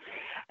apart.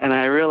 And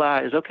I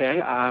realized,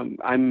 okay,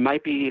 I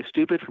might be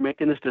stupid for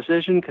making this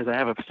decision because I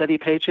have a steady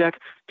paycheck,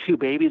 2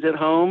 babies at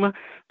home,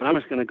 but I'm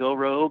just going to go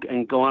rogue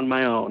and go on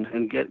my own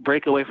and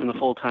break away from the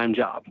full-time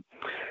job.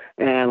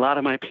 And a lot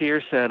of my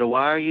peers said,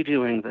 why are you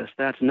doing this?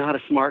 That's not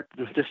a smart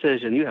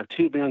decision. You have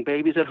 2 young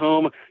babies at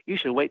home. You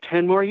should wait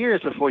 10 more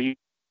years before you.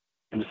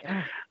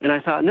 Yeah. And I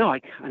thought, no,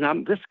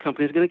 this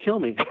company is going to kill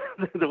me.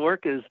 The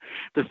work is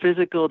the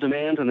physical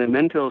demands and the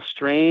mental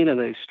strain and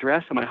the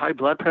stress and my high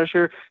blood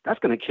pressure. That's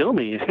going to kill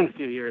me in a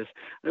few years.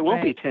 It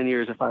won't be 10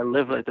 years if I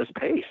live at this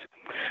pace.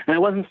 And I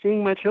wasn't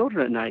seeing my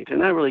children at night.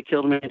 And that really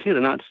killed me, too,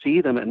 to not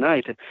see them at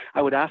night.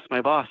 I would ask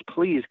my boss,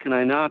 please, can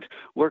I not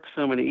work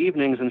so many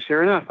evenings? And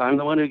sure enough, I'm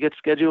the one who gets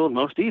scheduled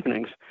most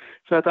evenings.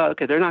 So I thought,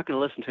 okay, they're not going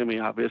to listen to me,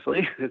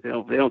 obviously. They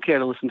don't care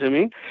to listen to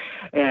me.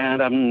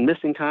 And I'm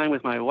missing time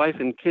with my wife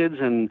and kids,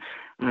 and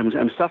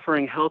I'm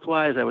suffering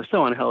health-wise. I was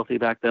so unhealthy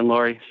back then,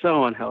 Lori,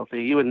 so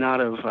unhealthy. You would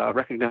not have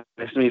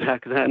recognized me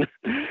back then.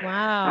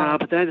 Wow.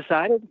 But then I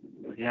decided,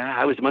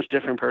 I was a much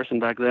different person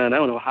back then. I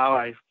don't know how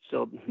I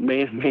still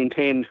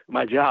maintained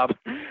my job.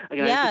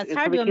 Again, It's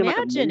hard to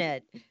imagine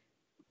it.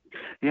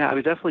 Yeah, I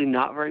was definitely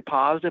not very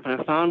positive, and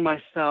I found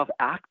myself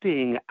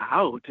acting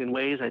out in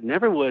ways I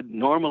never would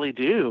normally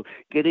do,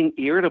 getting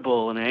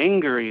irritable and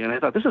angry. And I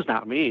thought, this is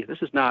not me. This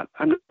is not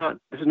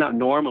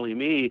normally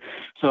me.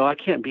 So I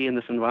can't be in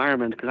this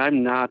environment because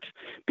I'm not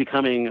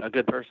becoming a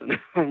good person.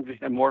 I'm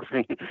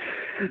morphing.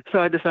 So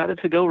I decided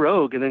to go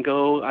rogue and then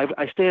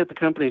I stay at the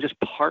company just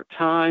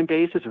part-time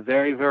basis,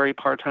 very, very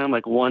part-time,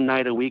 like one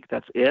night a week.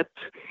 That's it.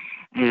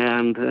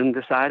 And then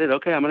decided,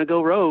 okay, I'm going to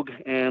go rogue.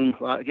 And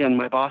again,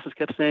 my bosses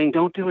kept saying,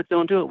 don't do it.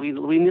 We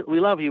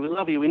love you.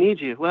 We need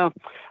you. Well,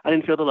 I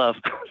didn't feel the love.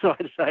 So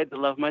I decided to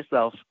love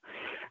myself.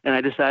 And I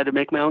decided to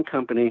make my own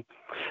company.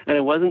 And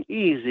it wasn't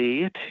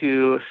easy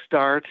to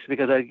start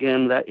because,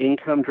 again, that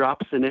income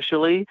drops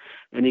initially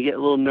and you get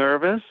a little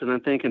nervous. And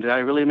I'm thinking, did I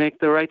really make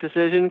the right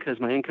decision? Because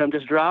my income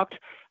just dropped.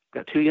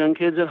 Got 2 young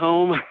kids at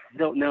home. I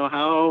don't know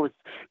how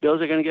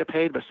bills are going to get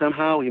paid, but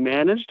somehow we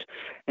managed.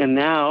 And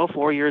now,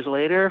 5 years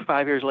later,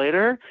 life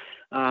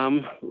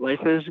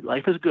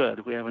is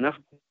good. We have enough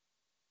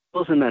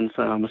bills and then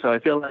some. So I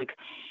feel like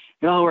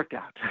it all worked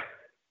out.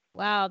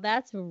 Wow,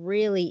 that's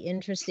really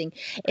interesting,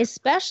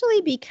 especially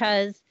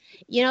because,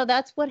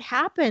 that's what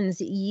happens.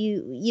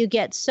 You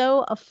get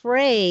so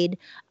afraid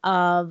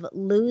of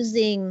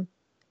losing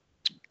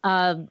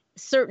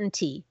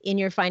certainty in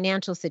your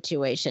financial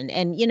situation.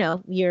 And,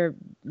 you're,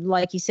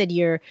 like you said,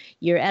 you're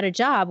at a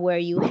job where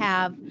you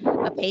have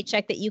a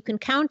paycheck that you can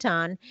count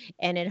on.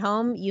 And at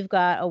home, you've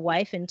got a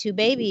wife and 2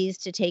 babies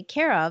to take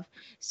care of.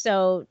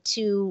 So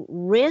to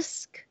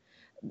risk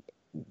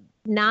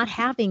not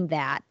having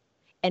that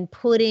and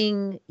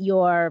putting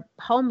your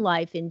home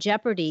life in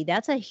jeopardy,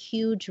 that's a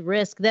huge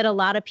risk that a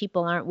lot of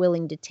people aren't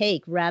willing to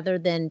take. Rather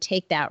than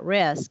take that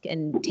risk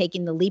and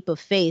taking the leap of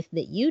faith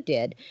that you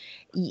did,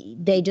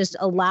 they just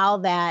allow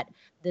the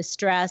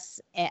stress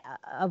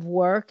of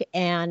work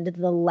and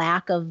the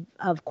lack of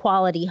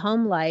quality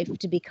home life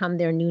to become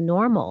their new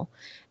normal.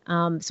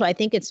 So I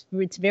think it's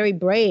very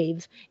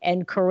brave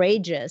and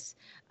courageous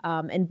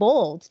and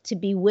bold to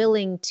be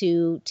willing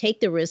to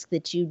take the risk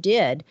that you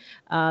did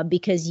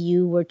because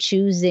you were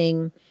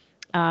choosing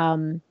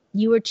to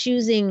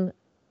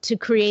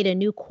create a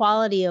new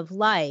quality of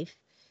life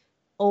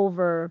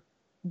over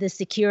the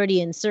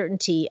security and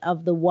certainty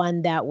of the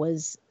one that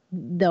was,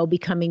 though,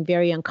 becoming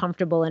very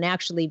uncomfortable and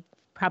actually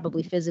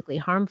probably physically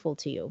harmful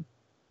to you.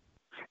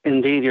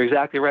 Indeed, you're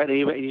exactly right.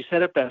 You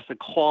said it best, the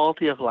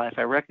quality of life.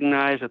 I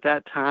recognized at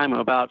that time, I'm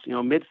about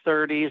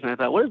mid-30s, and I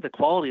thought, what is the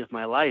quality of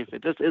my life?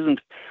 It just isn't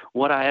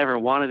what I ever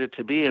wanted it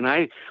to be. And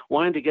I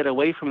wanted to get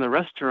away from the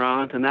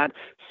restaurant and that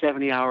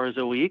 70 hours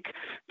a week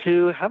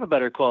to have a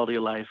better quality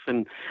of life.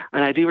 And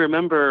I do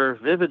remember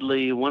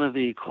vividly one of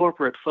the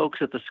corporate folks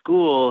at the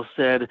school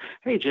said,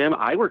 hey, Jim,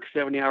 I work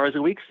 70 hours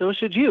a week, so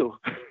should you.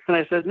 And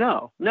I said,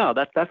 no,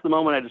 that's the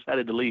moment I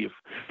decided to leave.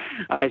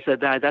 I said,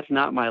 that's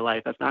not my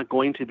life. That's not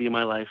going to be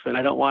my life. And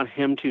I don't want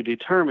him to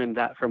determine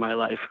that for my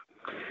life.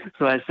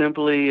 So I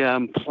simply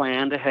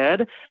planned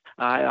ahead.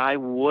 I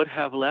would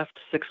have left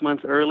 6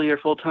 months earlier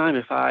full time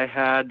if I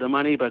had the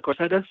money, but of course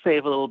I did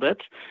save a little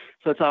bit.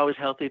 So it's always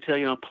healthy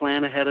to,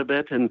 plan ahead a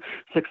bit, and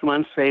 6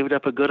 months saved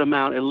up a good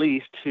amount at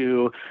least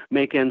to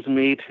make ends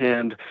meet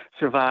and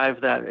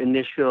survive that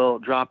initial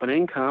drop in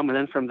income. And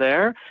then from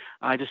there,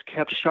 I just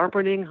kept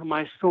sharpening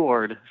my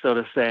sword, so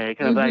to say,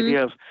 kind of the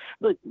idea of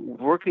really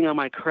working on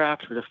my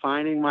craft,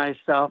 defining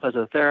myself as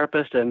a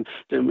therapist and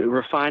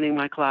refining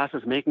my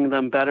classes, making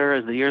them better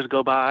as the years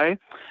go by.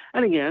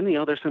 And again,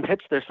 there's some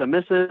hits, there's some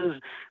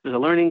misses, there's a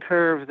learning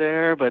curve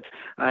there, but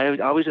I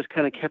always just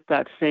kind of kept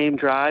that same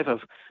drive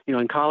of,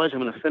 in college, I'm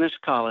going to finish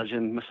college.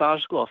 In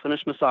massage school, I'll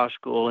finish massage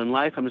school. In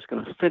life, I'm just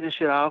going to finish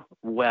it off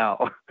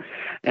well.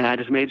 And I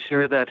just made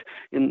sure that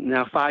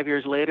now 5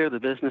 years later,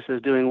 the business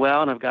is doing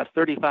well, and I've got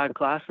 35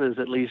 classes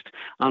at least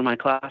on my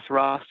class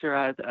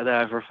roster that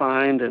I've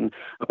refined and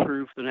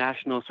approved the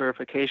National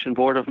Certification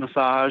Board of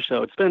Massage.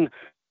 So it's been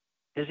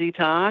busy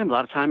time, a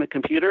lot of time at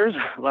computers,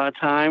 a lot of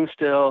time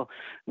still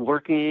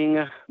working,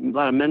 a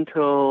lot of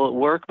mental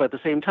work, but at the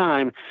same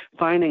time,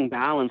 finding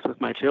balance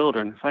with my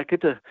children. If I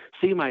get to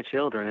see my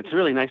children, it's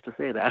really nice to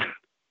say that.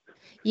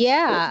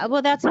 Yeah,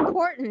 well, that's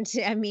important.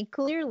 I mean,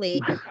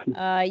 clearly,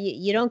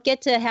 you don't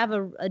get to have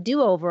a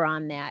do-over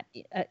on that.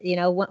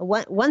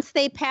 Once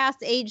they pass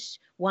age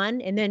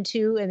 1 and then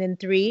 2 and then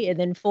 3 and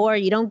then 4,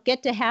 you don't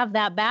get to have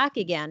that back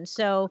again.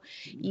 So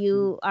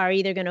you are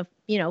either going to,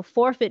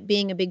 forfeit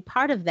being a big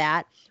part of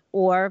that,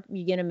 or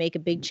you're going to make a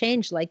big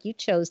change like you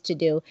chose to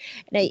do.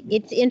 And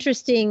it's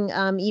interesting,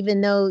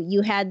 even though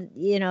you had,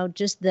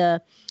 just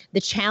the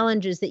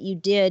challenges that you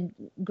did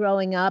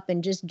growing up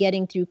and just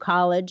getting through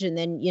college, and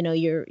then,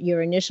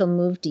 your initial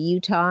move to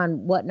Utah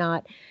and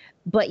whatnot,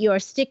 but your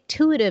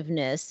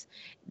stick-to-itiveness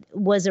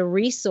was a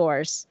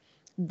resource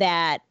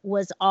that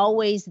was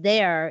always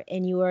there,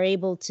 and you were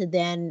able to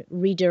then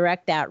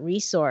redirect that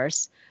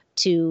resource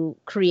to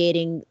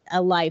creating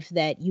a life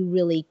that you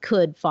really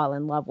could fall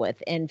in love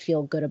with and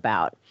feel good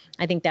about.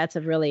 I think that's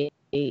a really,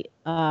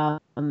 I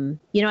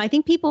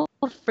think people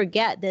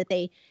forget that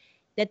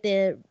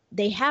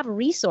they have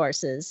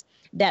resources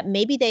that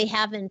maybe they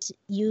haven't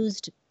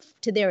used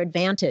to their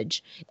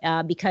advantage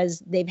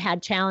because they've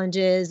had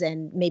challenges,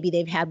 and maybe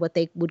they've had what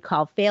they would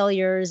call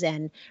failures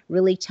and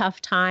really tough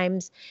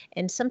times.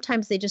 And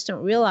sometimes they just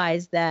don't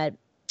realize that,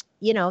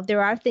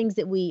 there are things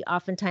that we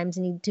oftentimes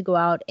need to go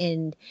out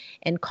and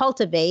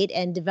cultivate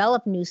and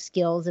develop new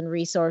skills and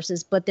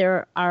resources, but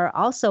there are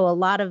also a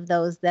lot of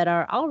those that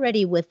are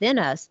already within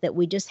us that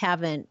we just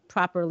haven't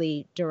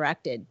properly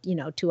directed,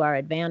 to our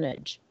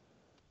advantage.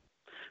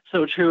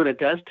 So true, and it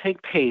does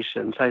take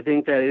patience. I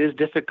think that it is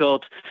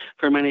difficult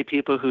for many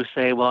people who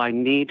say, well, I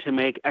need to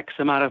make X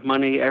amount of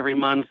money every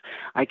month.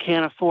 I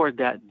can't afford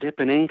that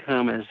dip in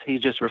income, as he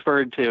just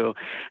referred to.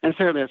 And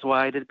certainly that's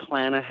why I did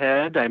plan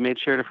ahead. I made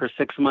sure for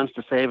 6 months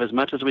to save as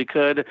much as we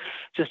could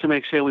just to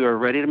make sure we were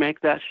ready to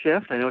make that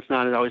shift. I know it's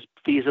not always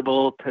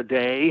feasible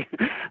today,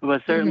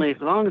 but certainly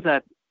as long as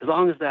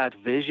that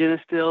vision is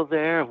still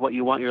there of what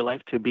you want your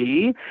life to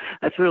be,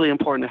 that's really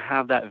important to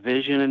have that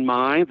vision in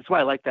mind. That's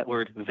why I like that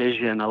word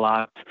vision a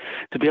lot,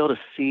 to be able to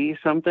see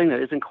something that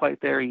isn't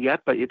quite there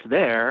yet, but it's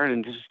there,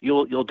 and just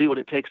you'll do what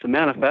it takes to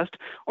manifest,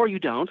 or you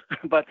don't.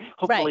 But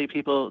hopefully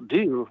people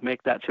do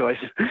make that choice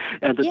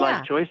and the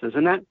life choices.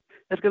 And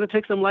that's going to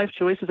take some life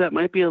choices that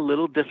might be a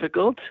little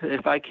difficult.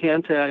 If I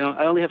can't, I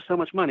only have so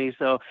much money,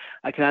 so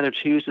I can either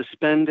choose to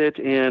spend it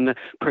in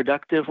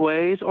productive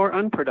ways or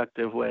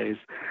unproductive ways.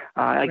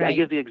 I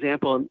give the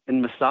example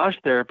in massage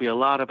therapy a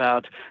lot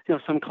about,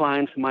 some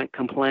clients might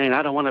complain,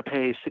 I don't want to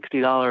pay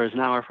 $60 an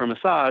hour for a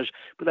massage,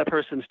 but that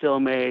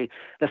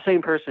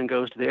same person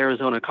goes to the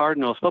Arizona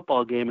Cardinals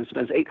football game and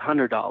spends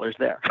 $800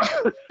 there.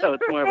 So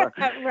it's more of a,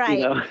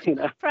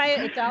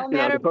 It's all a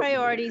matter of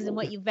priorities and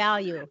what you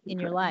value in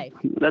your life.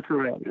 That's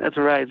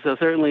right. So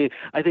certainly,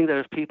 I think that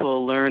if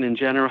people learn in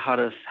general how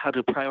to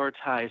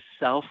prioritize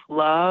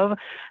self-love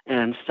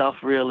and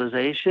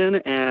self-realization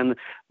and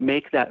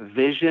make that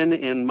vision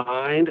in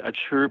mind a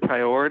true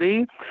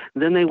priority,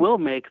 then they will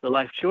make the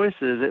life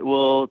choices it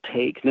will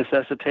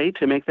necessitate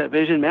to make that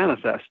vision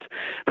manifest.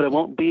 But it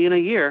won't be in a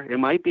year. It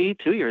might be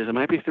 2 years. It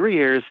might be 3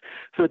 years.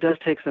 So it does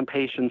take some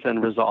patience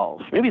and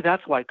resolve. Maybe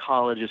that's why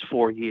college is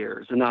 4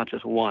 years and not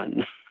just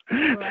 1.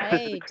 Right.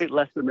 That's a great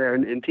lesson there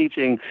in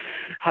teaching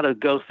how to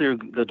go through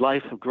the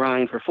life of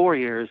grind for 4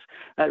 years.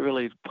 That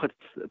really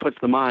puts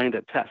the mind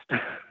at test.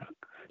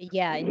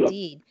 Yeah,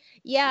 indeed.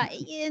 Yeah,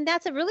 and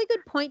that's a really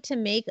good point to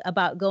make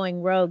about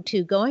going rogue,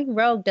 too. Going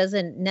rogue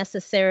doesn't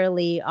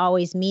necessarily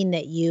always mean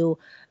that you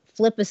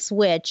flip a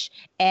switch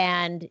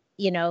and,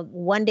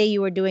 one day you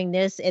were doing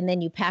this and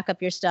then you pack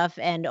up your stuff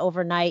and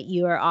overnight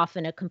you are off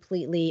in a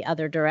completely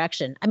other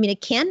direction. I mean, it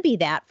can be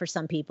that for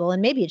some people,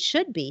 and maybe it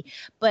should be,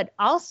 but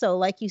also,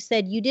 like you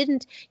said,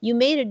 you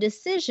made a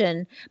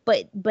decision,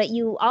 but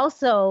you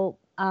also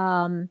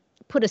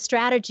put a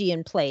strategy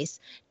in place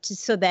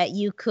so that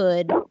you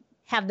could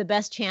have the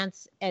best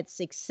chance at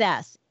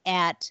success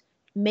at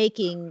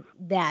making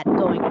that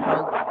going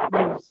rogue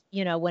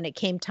move, when it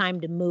came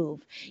time to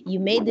move. You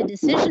made the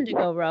decision to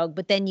go rogue,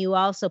 but then you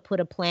also put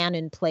a plan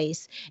in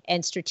place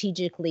and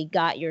strategically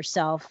got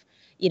yourself,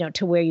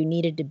 to where you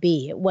needed to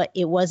be.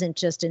 It wasn't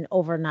just an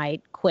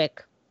overnight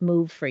quick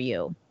move for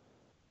you.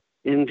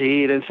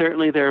 Indeed. And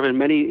certainly there have been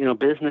many,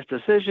 business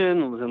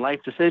decisions and life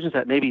decisions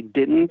that maybe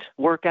didn't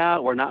work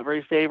out, were not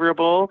very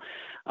favorable.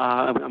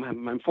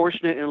 I'm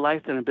fortunate in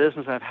life than in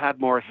business. I've had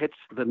more hits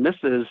than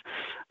misses.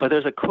 But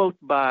there's a quote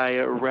by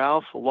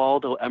Ralph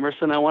Waldo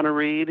Emerson I want to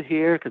read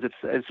here because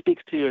it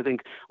speaks to, I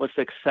think, what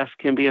success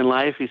can be in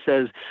life. He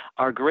says,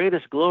 our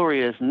greatest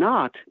glory is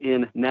not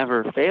in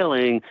never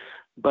failing,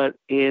 but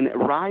in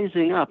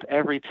rising up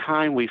every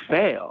time we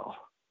fail.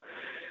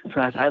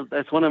 So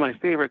that's one of my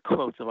favorite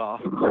quotes of all.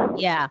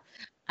 Yeah,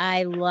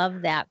 I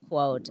love that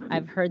quote.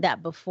 I've heard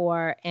that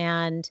before.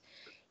 And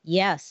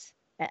yes,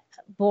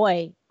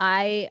 boy,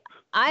 I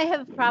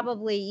have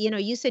probably,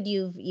 you said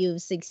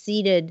you've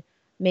succeeded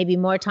maybe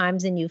more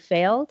times than you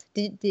failed.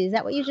 Is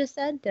that what you just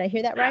said? Did I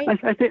hear that right?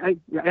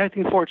 I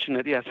think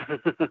fortunate, yes.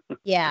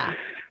 Yeah.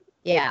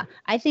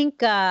 I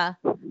think I'm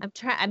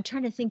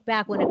trying to think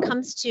back when it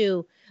comes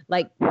to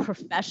like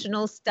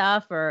professional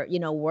stuff or,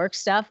 work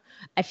stuff.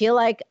 I feel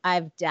like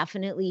I've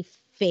definitely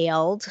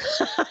failed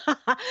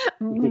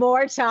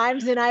more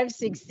times than I've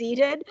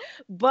succeeded.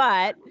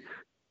 But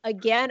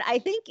again, I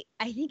think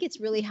it's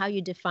really how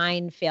you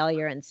define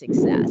failure and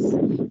success.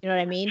 You know what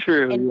I mean?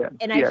 True.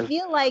 And I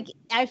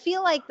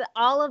feel like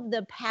all of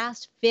the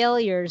past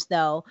failures,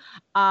 though,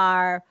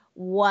 are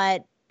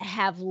what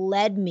have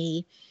led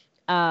me,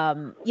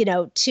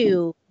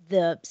 to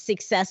the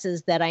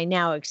successes that I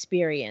now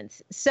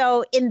experience.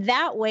 So in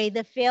that way,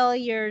 the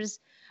failures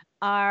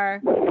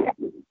are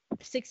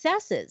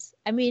successes.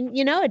 I mean,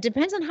 it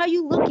depends on how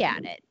you look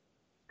at it.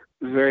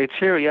 Very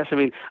true. Yes, I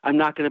mean, I'm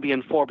not going to be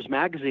in Forbes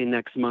magazine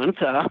next month.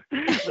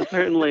 But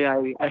certainly,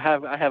 I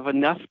have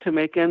enough to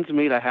make ends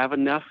meet. I have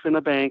enough in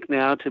the bank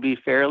now to be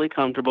fairly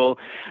comfortable,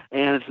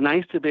 and it's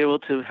nice to be able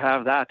to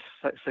have that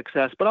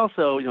success. But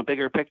also,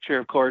 bigger picture,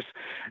 of course,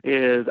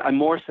 is I'm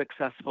more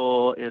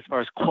successful as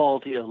far as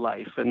quality of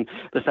life, and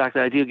the fact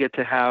that I do get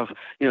to have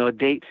a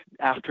date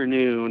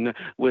afternoon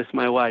with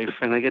my wife,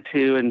 and I get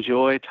to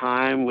enjoy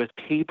time with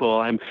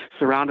people. I'm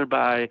surrounded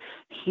by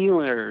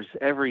healers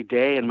every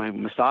day in my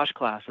massage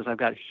classes. I've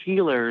got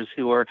healers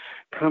who are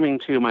coming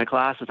to my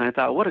classes, and I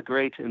thought, what a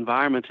great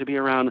environment to be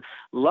around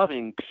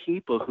loving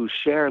people who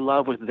share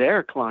love with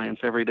their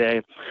clients every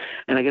day.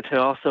 And I get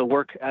to also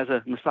work as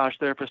a massage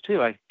therapist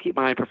too. I keep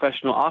my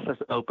professional office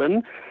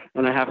open,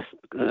 and I have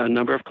a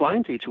number of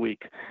clients each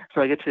week.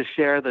 So I get to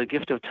share the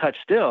gift of touch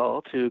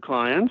still to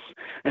clients.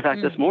 In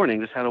fact, this morning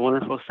just had a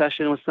wonderful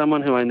session with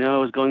someone who I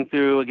know is going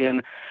through,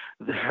 again,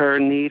 her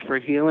need for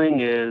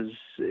healing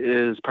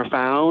is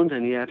profound,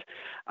 and yet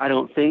I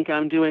don't think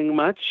I'm doing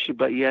much,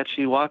 but yet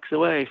she walks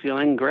away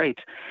feeling great.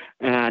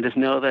 And I just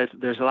know that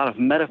there's a lot of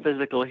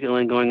metaphysical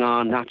healing going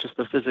on, not just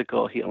the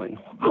physical healing.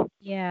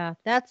 Yeah,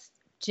 that's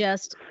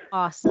just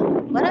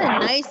awesome. What a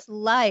nice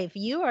life.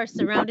 You are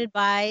surrounded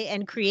by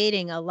and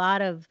creating a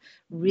lot of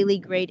really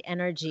great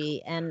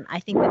energy, and I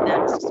think that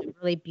that's a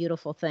really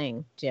beautiful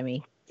thing,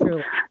 Jimmy.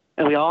 Truly.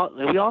 And we all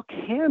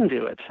can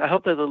do it. I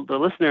hope that the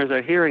listeners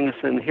are hearing this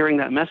and hearing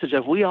that message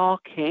of we all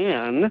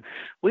can.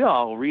 We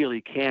all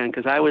really can,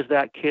 because I was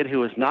that kid who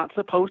was not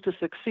supposed to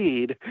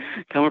succeed.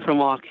 Coming from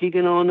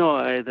Waukegan,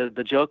 Illinois,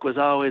 the joke was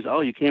always,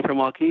 oh, you came from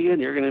Waukegan,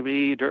 you're going to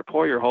be dirt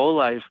poor your whole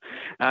life.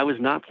 I was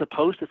not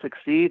supposed to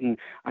succeed, and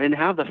I didn't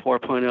have the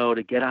 4.0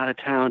 to get out of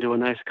town to a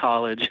nice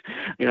college.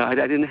 I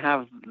didn't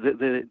have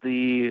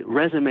the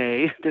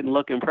resume, didn't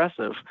look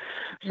impressive.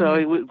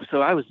 So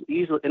so I was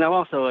easily, and I'm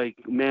also a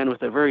man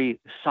with a very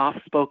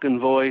soft-spoken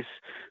voice,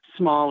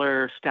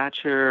 smaller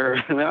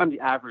stature. I mean, I'm the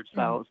average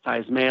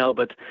size male,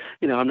 but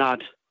I'm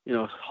not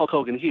Hulk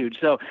Hogan huge.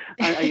 So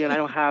I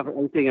don't have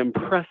anything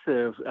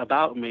impressive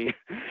about me.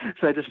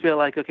 So I just feel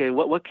like, okay,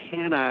 what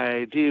can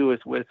I do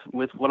with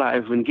what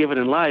I've been given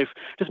in life?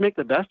 Just make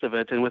the best of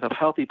it, and with a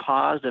healthy,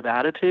 positive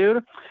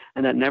attitude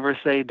and that never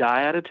say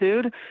die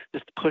attitude,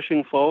 just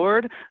pushing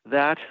forward,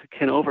 that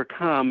can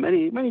overcome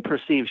many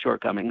perceived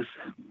shortcomings.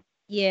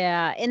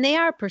 Yeah, and they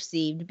are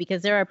perceived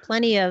because there are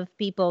plenty of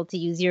people, to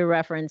use your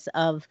reference,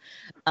 of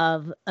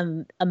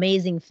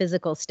amazing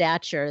physical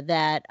stature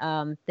that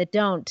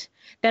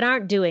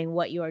aren't doing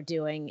what you're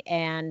doing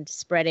and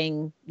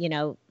spreading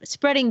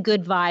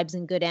good vibes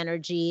and good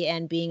energy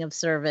and being of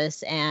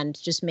service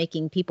and just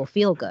making people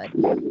feel good.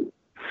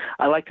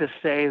 I like to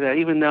say that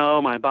even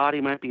though my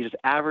body might be just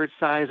average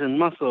size and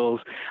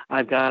muscles,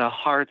 I've got a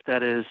heart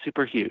that is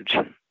super huge.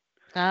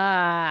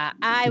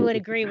 I would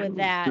agree with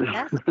that.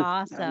 That's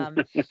awesome.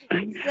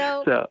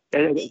 So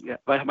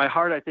my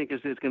heart, I think,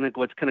 is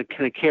what's going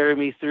to carry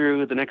me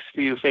through the next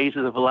few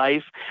phases of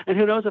life. And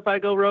who knows if I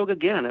go rogue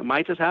again? It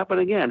might just happen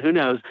again. Who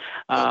knows?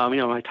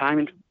 My time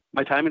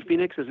in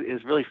Phoenix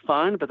is really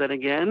fun, but then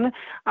again,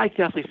 I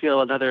definitely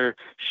feel another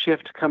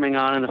shift coming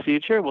on in the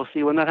future. We'll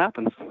see when that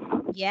happens.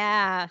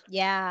 Yeah,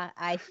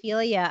 I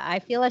feel ya. I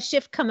feel a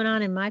shift coming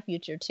on in my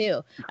future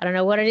too. I don't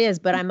know what it is,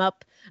 but I'm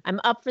up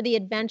for the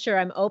adventure.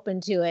 I'm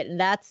open to it, and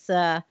that's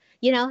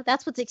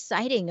that's what's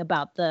exciting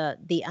about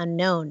the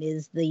unknown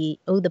is the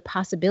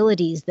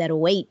possibilities that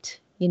await.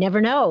 You never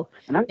know.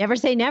 Never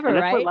say never,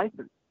 right?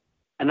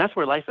 And that's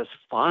where life is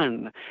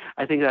fun.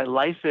 I think that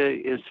life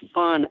is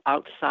fun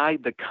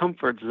outside the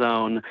comfort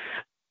zone.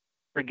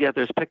 Forget,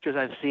 there's pictures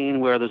I've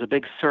seen where there's a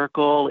big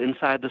circle.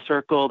 Inside the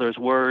circle, there's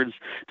words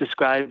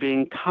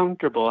describing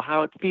comfortable,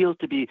 how it feels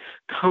to be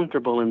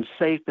comfortable and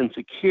safe and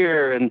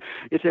secure. And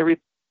it's every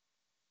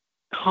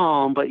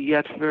calm, but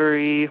yet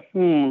very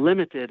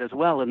limited as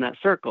well in that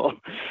circle.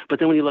 But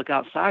then when you look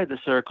outside the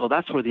circle,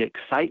 that's where the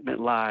excitement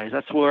lies.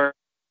 That's where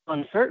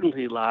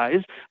uncertainty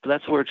lies, but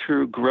that's where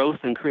true growth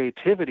and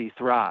creativity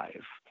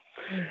thrive.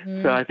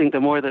 Mm-hmm. So I think the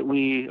more that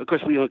we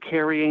are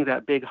carrying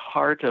that big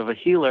heart of a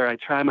healer, I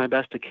try my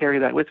best to carry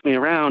that with me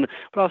around,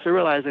 but also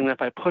realizing that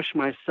if I push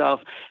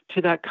myself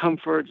to that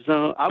comfort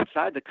zone,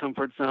 outside the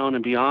comfort zone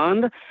and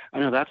beyond, I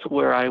know that's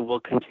where I will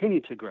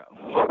continue to grow.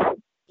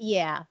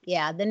 Yeah.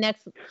 The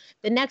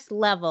next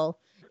level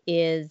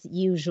is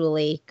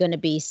usually going to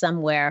be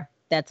somewhere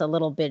that's a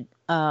little bit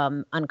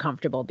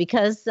uncomfortable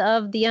because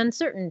of the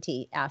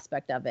uncertainty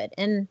aspect of it.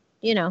 And,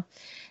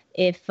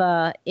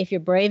 if you're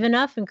brave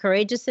enough and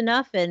courageous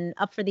enough and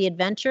up for the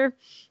adventure,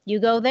 you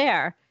go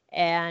there,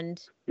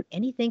 and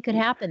anything could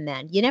happen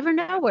then. You never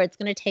know where it's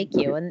going to take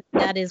you, and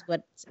that is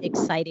what's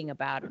exciting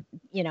about,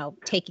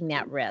 taking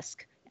that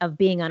risk of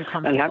being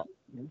uncomfortable.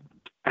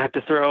 I have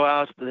to throw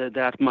out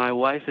that my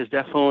wife is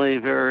definitely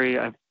very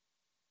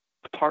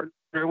partner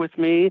with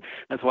me.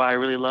 That's why I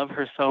really love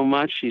her so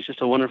much. She's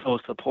just a wonderful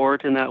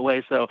support in that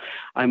way. So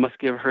I must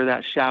give her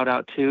that shout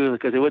out too,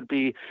 because it would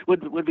be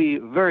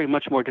very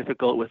much more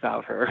difficult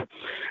without her.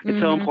 It's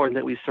so important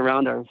that we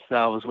surround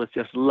ourselves with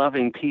just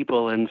loving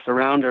people and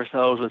surround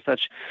ourselves with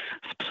such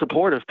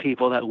supportive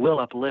people that will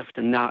uplift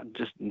and not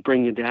just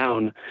bring you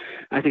down.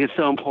 I think it's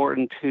so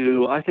important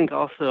to, I think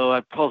also,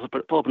 I pull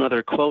up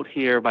another quote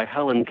here by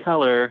Helen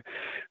Keller,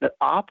 that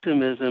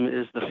optimism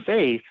is the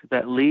faith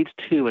that leads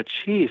to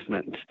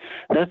achievement.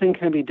 Nothing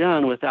can be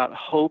done without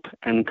hope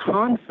and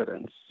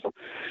confidence.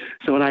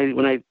 So when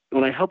I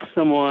help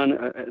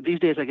someone, these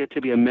days I get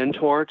to be a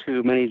mentor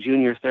to many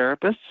junior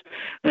therapists.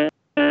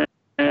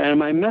 And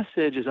my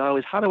message is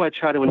always, how do I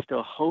try to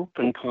instill hope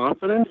and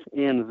confidence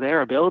in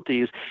their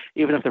abilities,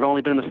 even if they've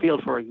only been in the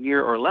field for a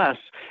year or less?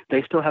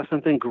 They still have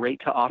something great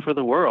to offer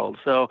the world.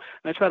 So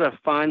I try to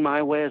find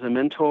my way as a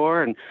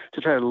mentor and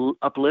to try to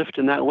uplift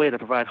in that way to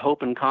provide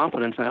hope and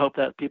confidence. And I hope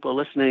that people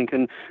listening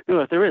can,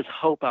 if there is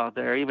hope out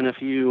there, even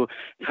if you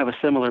have a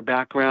similar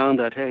background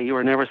that, hey, you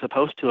were never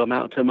supposed to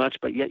amount to much,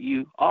 but yet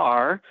you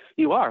are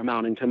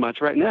amounting to much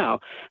right now.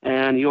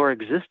 And your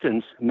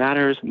existence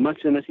matters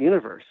much in this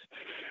universe.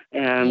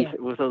 And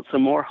with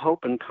some more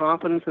hope and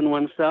confidence in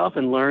oneself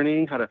and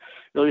learning how to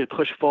really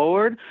push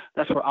forward,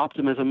 that's where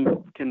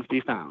optimism can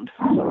be found.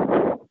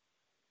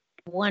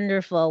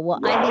 Wonderful. Well,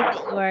 I think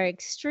that you are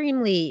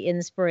extremely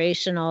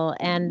inspirational,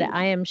 and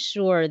I am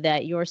sure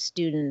that your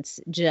students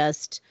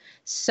just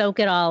soak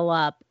it all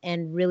up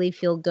and really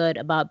feel good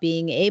about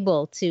being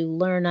able to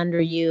learn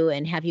under you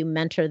and have you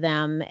mentor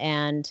them.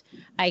 And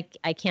I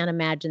can't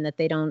imagine that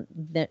they don't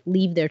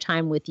leave their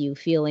time with you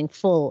feeling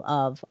full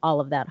of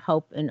all of that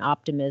hope and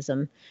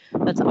optimism.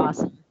 That's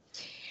awesome.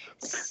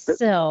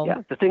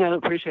 So the thing I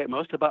appreciate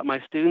most about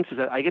my students is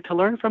that I get to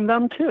learn from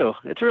them too.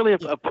 It's really a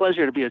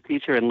pleasure to be a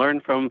teacher and learn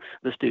from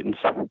the students.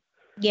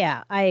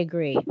 Yeah, I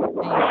agree.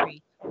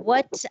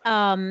 What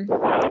can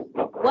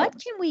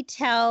we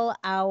tell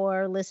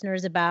our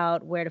listeners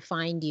about where to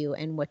find you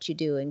and what you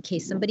do, in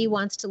case somebody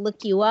wants to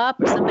look you up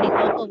or somebody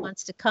local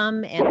wants to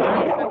come and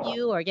learn from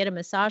you or get a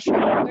massage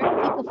from you? Where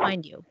can people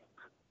find you?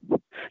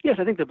 Yes,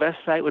 I think the best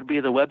site would be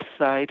the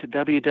website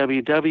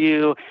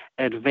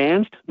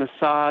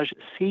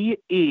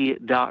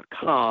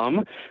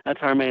www.advancedmassagece.com.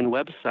 That's our main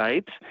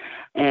website.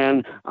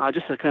 And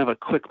just a kind of a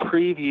quick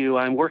preview,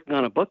 I'm working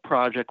on a book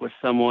project with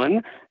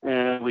someone,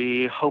 and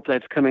we hope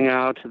that's coming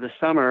out this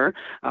summer.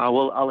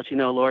 I'll let you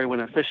know, Lori,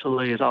 when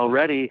officially is all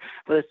ready.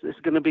 But it's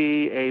going to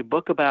be a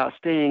book about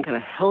staying kind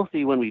of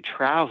healthy when we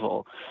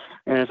travel.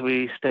 And as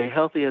we stay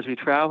healthy as we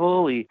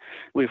travel, we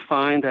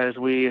find that as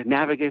we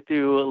navigate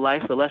through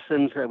life, the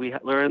lessons that we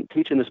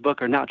teach in this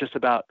book are not just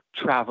about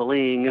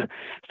traveling,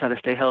 it's how to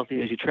stay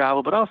healthy as you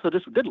travel, but also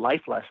just good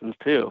life lessons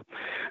too.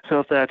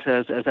 So if that,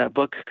 as that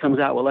book comes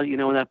out, we'll let you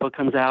know when that book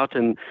comes out,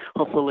 and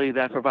hopefully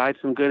that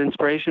provides some good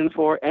inspiration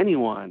for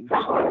anyone.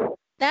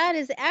 That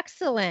is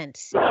excellent.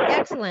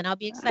 Excellent. I'll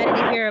be excited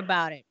to hear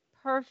about it.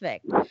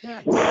 Perfect.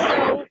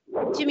 So,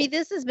 Jimmy,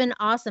 this has been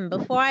awesome.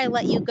 Before I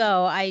let you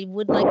go, I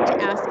would like to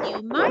ask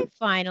you my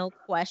final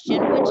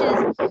question, which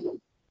is,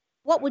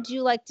 what would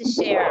you like to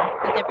share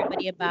with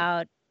everybody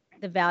about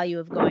the value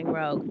of going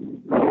rogue?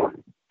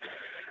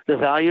 The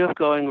value of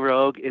going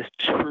rogue is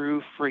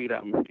true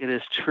freedom. It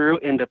is true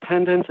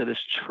independence. It is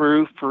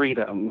true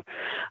freedom.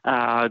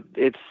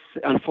 It's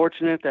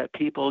unfortunate that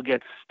people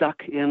get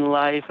stuck in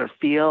life or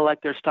feel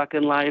like they're stuck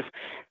in life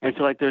and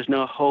feel like there's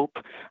no hope.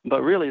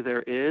 But really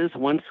there is,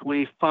 once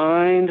we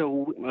find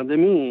the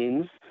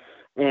means.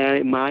 And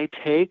it might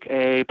take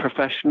a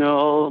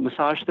professional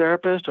massage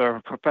therapist or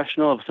a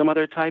professional of some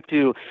other type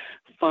to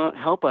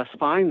help us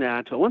find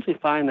that. But once we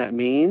find that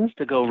means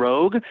to go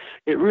rogue,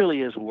 it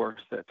really is worth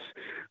it.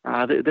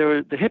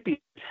 The hippies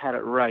had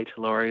it right,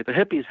 Lori. The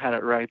hippies had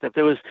it right that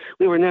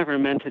we were never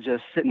meant to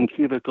just sit in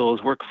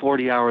cubicles, work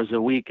 40 hours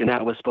a week, and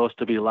that was supposed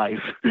to be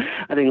life.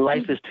 I think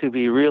life is to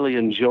be really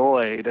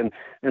enjoyed, and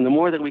the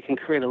more that we can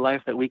create a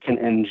life that we can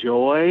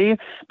enjoy,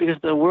 because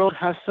the world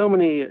has so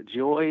many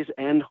joys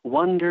and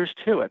wonders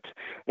to it.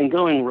 And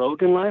going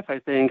rogue in life, I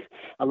think,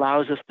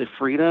 allows us the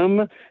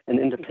freedom and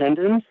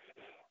independence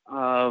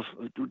of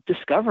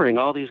discovering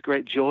all these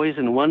great joys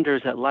and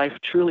wonders that life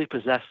truly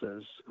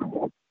possesses.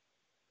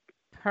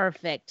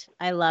 Perfect.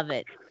 I love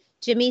it.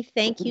 Jimmy,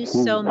 thank you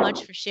so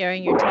much for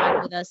sharing your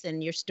time with us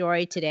and your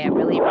story today. I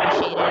really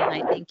appreciate it, and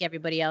I think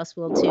everybody else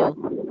will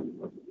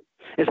too.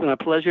 It's been a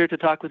pleasure to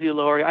talk with you,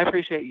 Lori. I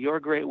appreciate your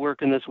great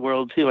work in this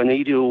world, too. I know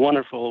you do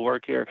wonderful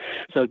work here.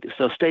 So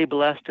stay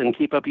blessed and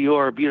keep up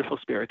your beautiful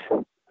spirit.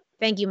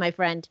 Thank you, my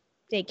friend.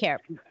 Take care.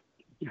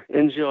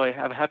 Enjoy.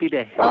 Have a happy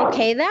day.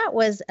 Okay, that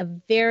was a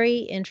very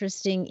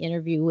interesting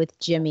interview with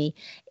Jimmy.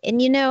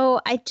 And,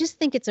 I just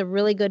think it's a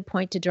really good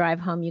point to drive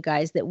home, you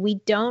guys, that we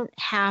don't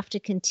have to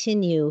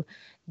continue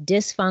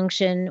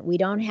dysfunction. We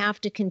don't have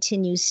to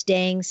continue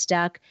staying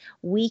stuck.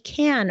 We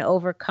can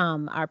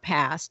overcome our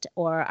past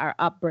or our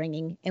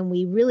upbringing, and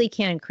we really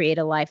can create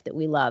a life that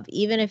we love,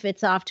 even if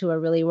it's off to a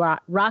really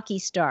rocky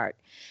start.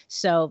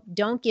 So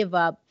don't give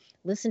up.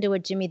 Listen to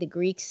what Jimmy the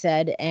Greek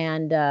said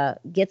and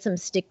get some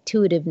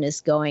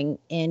stick-to-itiveness going,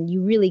 and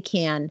you really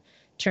can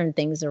turn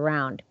things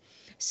around.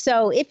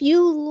 So if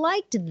you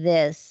liked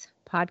this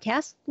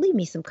podcast, leave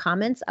me some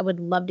comments. I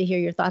would love to hear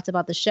your thoughts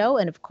about the show.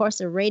 And of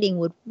course, a rating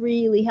would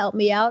really help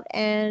me out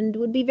and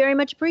would be very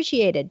much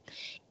appreciated.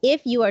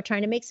 If you are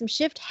trying to make some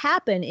shift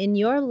happen in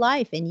your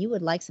life and you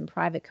would like some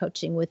private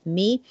coaching with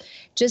me,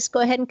 just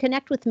go ahead and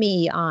connect with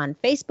me on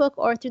Facebook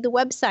or through the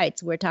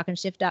websites,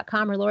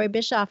 we'retalkingshift.com or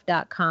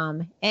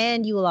lauriebischoff.com.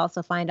 And you will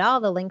also find all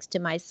the links to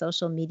my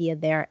social media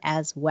there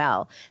as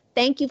well.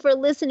 Thank you for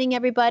listening,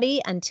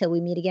 everybody. Until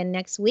we meet again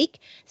next week,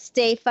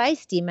 stay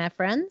feisty, my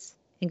friends,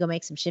 and go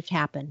make some shift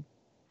happen.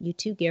 You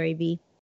too, Gary V.